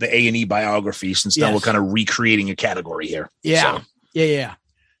rank the A&E biography since now we're kind of recreating a category here. Yeah. So. Yeah.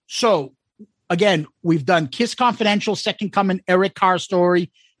 So again, we've done Kiss Confidential, Second Coming, Eric Carr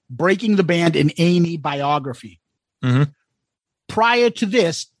Story, Breaking the Band, and A&E biography. Mm-hmm. Prior to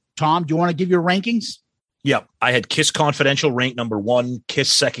this, Tom, do you want to give your rankings? Yep. I had Kiss Confidential ranked number 1, Kiss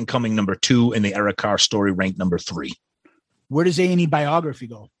Second Coming number 2, and the Eric Carr Story ranked number 3. Where does A&E biography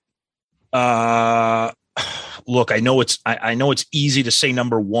go? Look, I know it's easy to say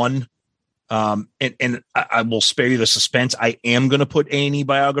number 1. And I will spare you the suspense. I am going to put A&E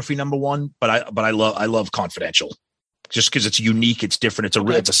biography number 1, but I love Confidential just because it's unique. It's different.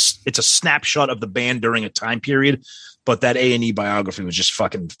 It's a snapshot of the band during a time period. But that A&E biography was just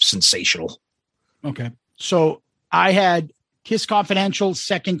fucking sensational. Okay. So I had Kiss Confidential,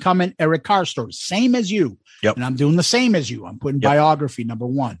 Second Coming, Eric Carr Story, same as you. Yep. And I'm doing the same as you. I'm putting biography number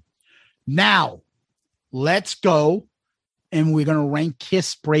 1. Now, let's go. And we're going to rank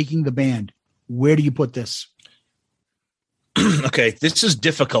Kiss Breaking the Band. Where do you put this? Okay, this is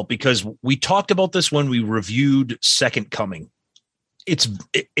difficult because we talked about this when we reviewed Second Coming. It's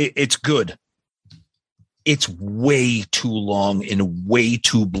good. It's way too long and way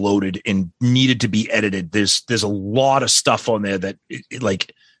too bloated and needed to be edited. There's a lot of stuff on there that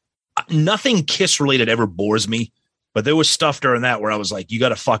like nothing Kiss related ever bores me, but there was stuff during that where I was like, you got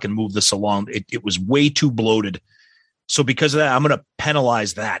to fucking move this along. It was way too bloated. So because of that, I'm going to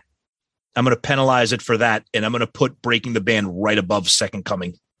penalize that. I'm going to penalize it for that, and I'm going to put Breaking the Band right above Second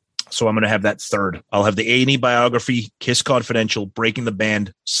Coming. So I'm going to have that third. I'll have the A&E biography, Kiss Confidential, Breaking the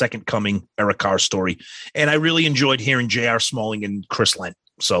Band, Second Coming, Eric Carr story. And I really enjoyed hearing J.R. Smalling and Chris Lent.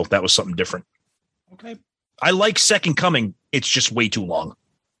 So that was something different. Okay. I like Second Coming. It's just way too long.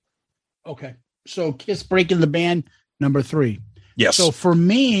 Okay. So Kiss Breaking the Band, number 3. Yes. So for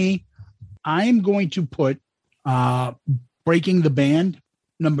me, I'm going to put Breaking the Band,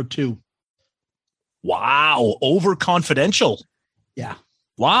 number 2. Wow. Over Confidential. Yeah.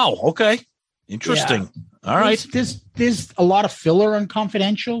 Wow. Okay. Interesting. Yeah. All right. There's a lot of filler on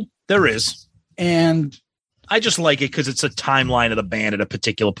Confidential. There is. And I just like it because it's a timeline of the band at a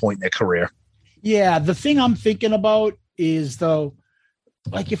particular point in their career. Yeah. The thing I'm thinking about is, though,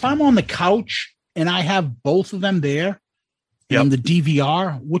 like if I'm on the couch and I have both of them there and the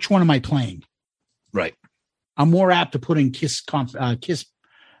DVR, which one am I playing? Right. I'm more apt to put in Kiss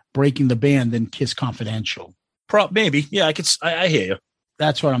Breaking the Band than Kiss Confidential. Maybe. Yeah, I hear you.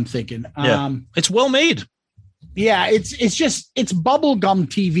 That's what I'm thinking. Yeah. It's well made. Yeah, it's bubblegum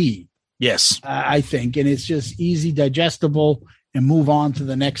TV. Yes. I think. And it's just easy, digestible, and move on to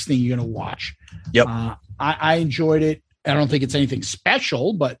the next thing you're going to watch. Yep. I enjoyed it. I don't think it's anything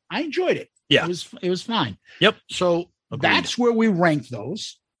special, but I enjoyed it. Yeah. It was fine. Yep. So that's where we rank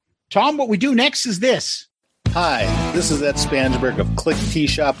those. Tom, what we do next is this. Hi, this is Ed Spansberg of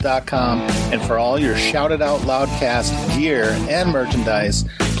ClickTshop.com, and for all your Shout It Out Loudcast gear and merchandise,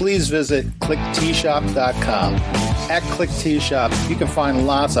 please visit ClickTshop.com. At ClickTshop, you can find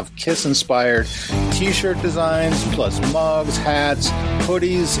lots of Kiss-inspired t-shirt designs, plus mugs, hats,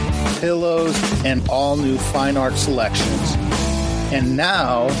 hoodies, pillows, and all new fine art selections. And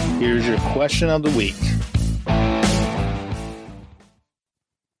now, here's your question of the week.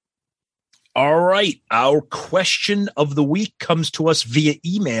 All right. Our question of the week comes to us via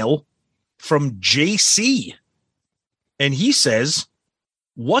email from JC. And he says,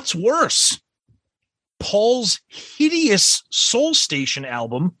 what's worse, Paul's hideous Soul Station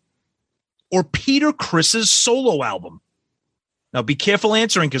album or Peter Criss's solo album? Now, be careful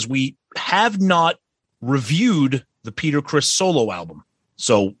answering because we have not reviewed the Peter Criss solo album.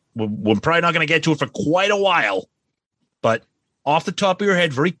 So we're probably not going to get to it for quite a while. But off the top of your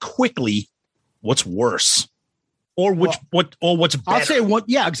head, very quickly, what's worse, or what's better? I'll say what.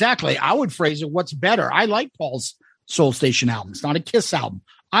 Yeah, exactly. I would phrase it. What's better? I like Paul's Soul Station album. It's not a Kiss album.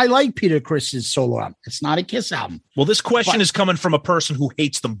 I like Peter Criss's solo album. It's not a Kiss album. Well, this question is coming from a person who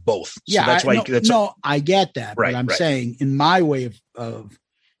hates them both. So yeah, that's why. I get that. Right, but I'm saying in my way of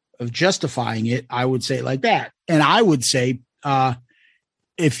justifying it, I would say it like that. And I would say,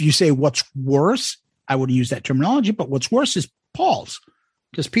 if you say what's worse, I wouldn't use that terminology. But what's worse is Paul's.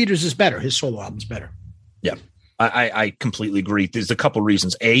 Because Peter's is better. His solo album's better. Yeah, I completely agree. There's a couple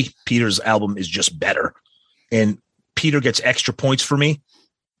reasons. A, Peter's album is just better. And Peter gets extra points for me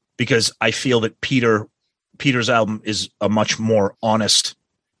because I feel that Peter's album is a much more honest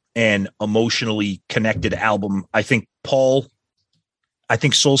and emotionally connected album. I think Soul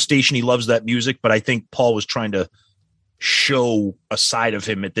Station, he loves that music, but I think Paul was trying to show a side of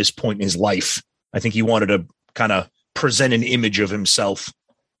him at this point in his life. I think he wanted to kind of present an image of himself.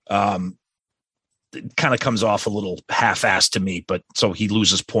 It kind of comes off a little half-assed to me, but so he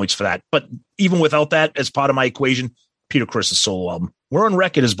loses points for that. But even without that, as part of my equation, Peter Criss's solo album. We're on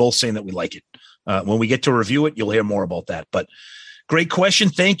record as both saying that we like it. When we get to review it, you'll hear more about that. But great question.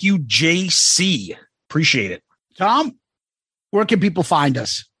 Thank you, JC. Appreciate it. Tom, where can people find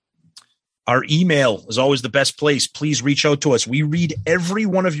us? Our email is always the best place. Please reach out to us. We read every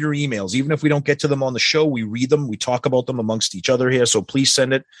one of your emails. Even if we don't get to them on the show, we read them. We talk about them amongst each other here. So please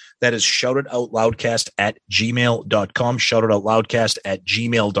send it. That is shoutitoutloudcast@gmail.com.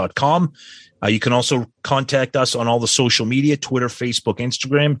 Shoutitoutloudcast@gmail.com. You can also contact us on all the social media, Twitter, Facebook,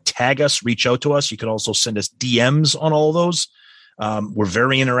 Instagram. Tag us, reach out to us. You can also send us DMs on all of those. We're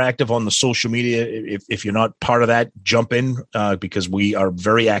very interactive on the social media. If you're not part of that, jump in because we are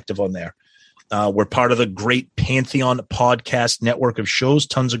very active on there. We're part of the great Pantheon podcast network of shows,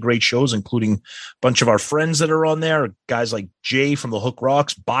 tons of great shows, including a bunch of our friends that are on there, guys like Jay from the Hook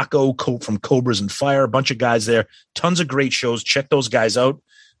Rocks, Baco from Cobras and Fire, a bunch of guys there, tons of great shows. Check those guys out.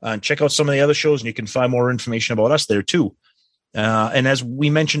 And check out some of the other shows, and you can find more information about us there too. And as we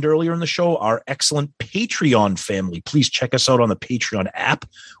mentioned earlier in the show, our excellent Patreon family, please check us out on the Patreon app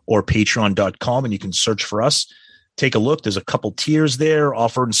or patreon.com, and you can search for us. Take a look. There's a couple tiers there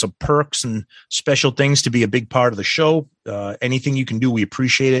offering some perks and special things to be a big part of the show. Anything you can do, we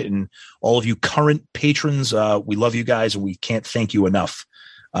appreciate it. And all of you current patrons, we love you guys, and we can't thank you enough.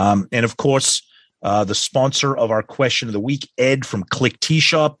 And of course, the sponsor of our question of the week, Ed from Click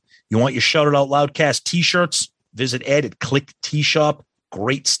T-Shop. You want your Shout It Out Loudcast t-shirts? Visit Ed at Click T-Shop.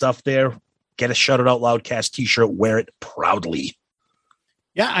 Great stuff there. Get a Shout It Out Loudcast t-shirt. Wear it proudly.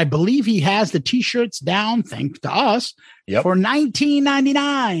 Yeah, I believe he has the t-shirts down, thanks to us, for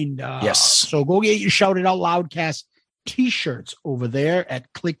 $19.99. Yes. So go get your Shout It Out Loudcast t-shirts over there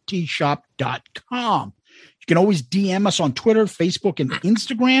at clicktshop.com. You can always DM us on Twitter, Facebook, and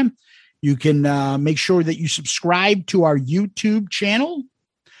Instagram. You can make sure that you subscribe to our YouTube channel.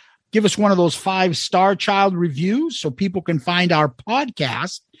 Give us one of those 5-star child reviews so people can find our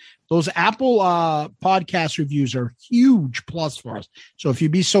podcast. Those Apple podcast reviews are a huge plus for us. So if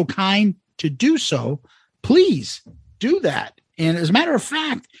you'd be so kind to do so, please do that. And as a matter of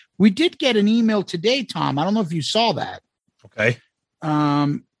fact, we did get an email today, Tom. I don't know if you saw that. Okay.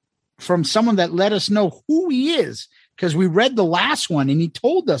 From someone that let us know who he is, because we read the last one and he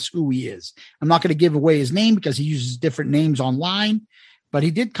told us who he is. I'm not going to give away his name because he uses different names online, but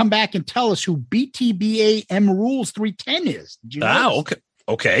he did come back and tell us who BTBA M Rules 310 is. Did you know? Okay.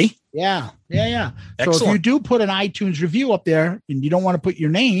 Okay. Yeah. Excellent. So if you do put an iTunes review up there and you don't want to put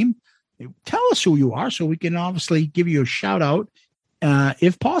your name, tell us who you are so we can obviously give you a shout out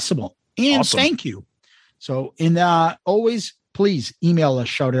if possible. And Thank you. So always please email us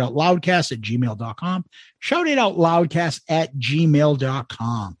shoutitoutloudcast@gmail.com.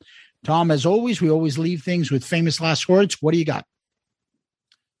 Shoutitoutloudcast@gmail.com. Tom, as always, we always leave things with famous last words. What do you got?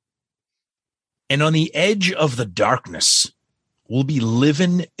 And on the edge of the darkness, we'll be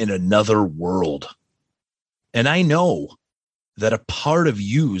living in another world. And I know that a part of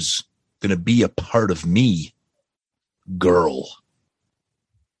you's going to be a part of me, girl.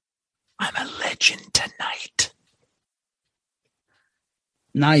 I'm a legend tonight.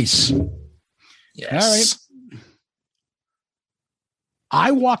 Nice. Yes. All right.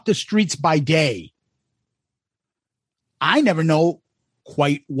 I walk the streets by day. I never know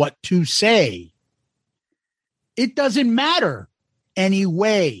quite what to say. It doesn't matter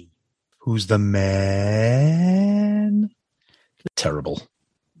anyway. Who's the man? Terrible.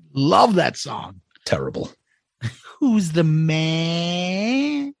 Love that song. Terrible. Who's the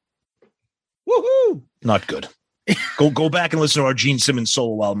man? Woohoo! Not good. Go back and listen to our Gene Simmons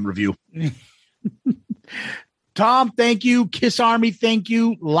solo album review. Tom, thank you. Kiss Army, thank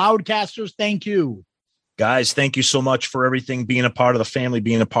you. Loudcasters, thank you. Guys, thank you so much for everything, being a part of the family,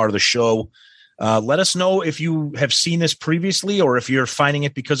 being a part of the show. Let us know if you have seen this previously or if you're finding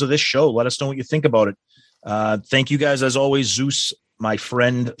it because of this show. Let us know what you think about it. Thank you guys, as always. Zeus, my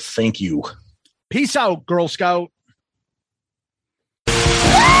friend, thank you. Peace out, Girl Scout.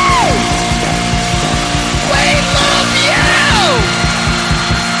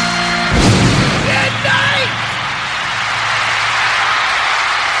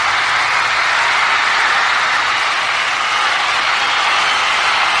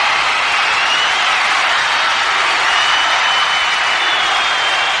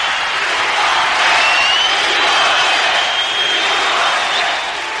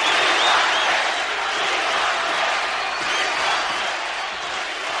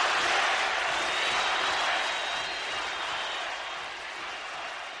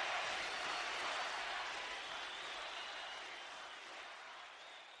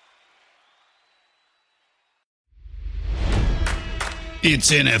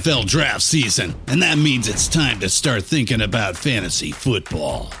 It's NFL draft season, and that means it's time to start thinking about fantasy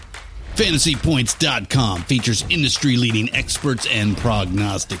football. FantasyPoints.com features industry-leading experts and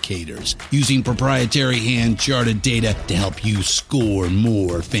prognosticators using proprietary hand-charted data to help you score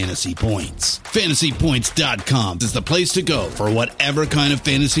more fantasy points. FantasyPoints.com is the place to go for whatever kind of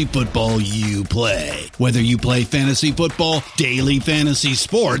fantasy football you play. Whether you play fantasy football, daily fantasy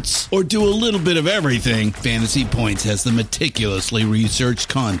sports, or do a little bit of everything, Fantasy Points has the meticulously researched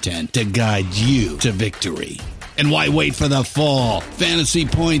content to guide you to victory. And why wait for the fall? Fantasy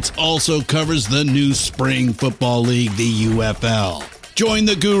Points also covers the new spring football league, the UFL. Join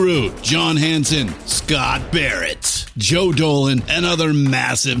the guru, John Hansen, Scott Barrett, Joe Dolan, and other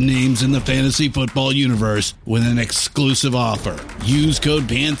massive names in the fantasy football universe with an exclusive offer. Use code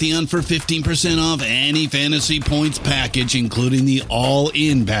Pantheon for 15% off any Fantasy Points package, including the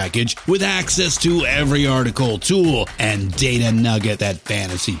all-in package with access to every article, tool, and data nugget that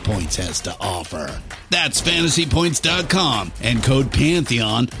Fantasy Points has to offer. That's fantasypoints.com and code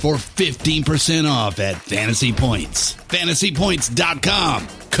Pantheon for 15% off at Fantasy Points. Fantasypoints.com,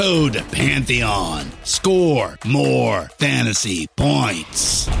 code Pantheon. Score more fantasy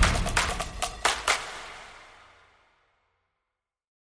points.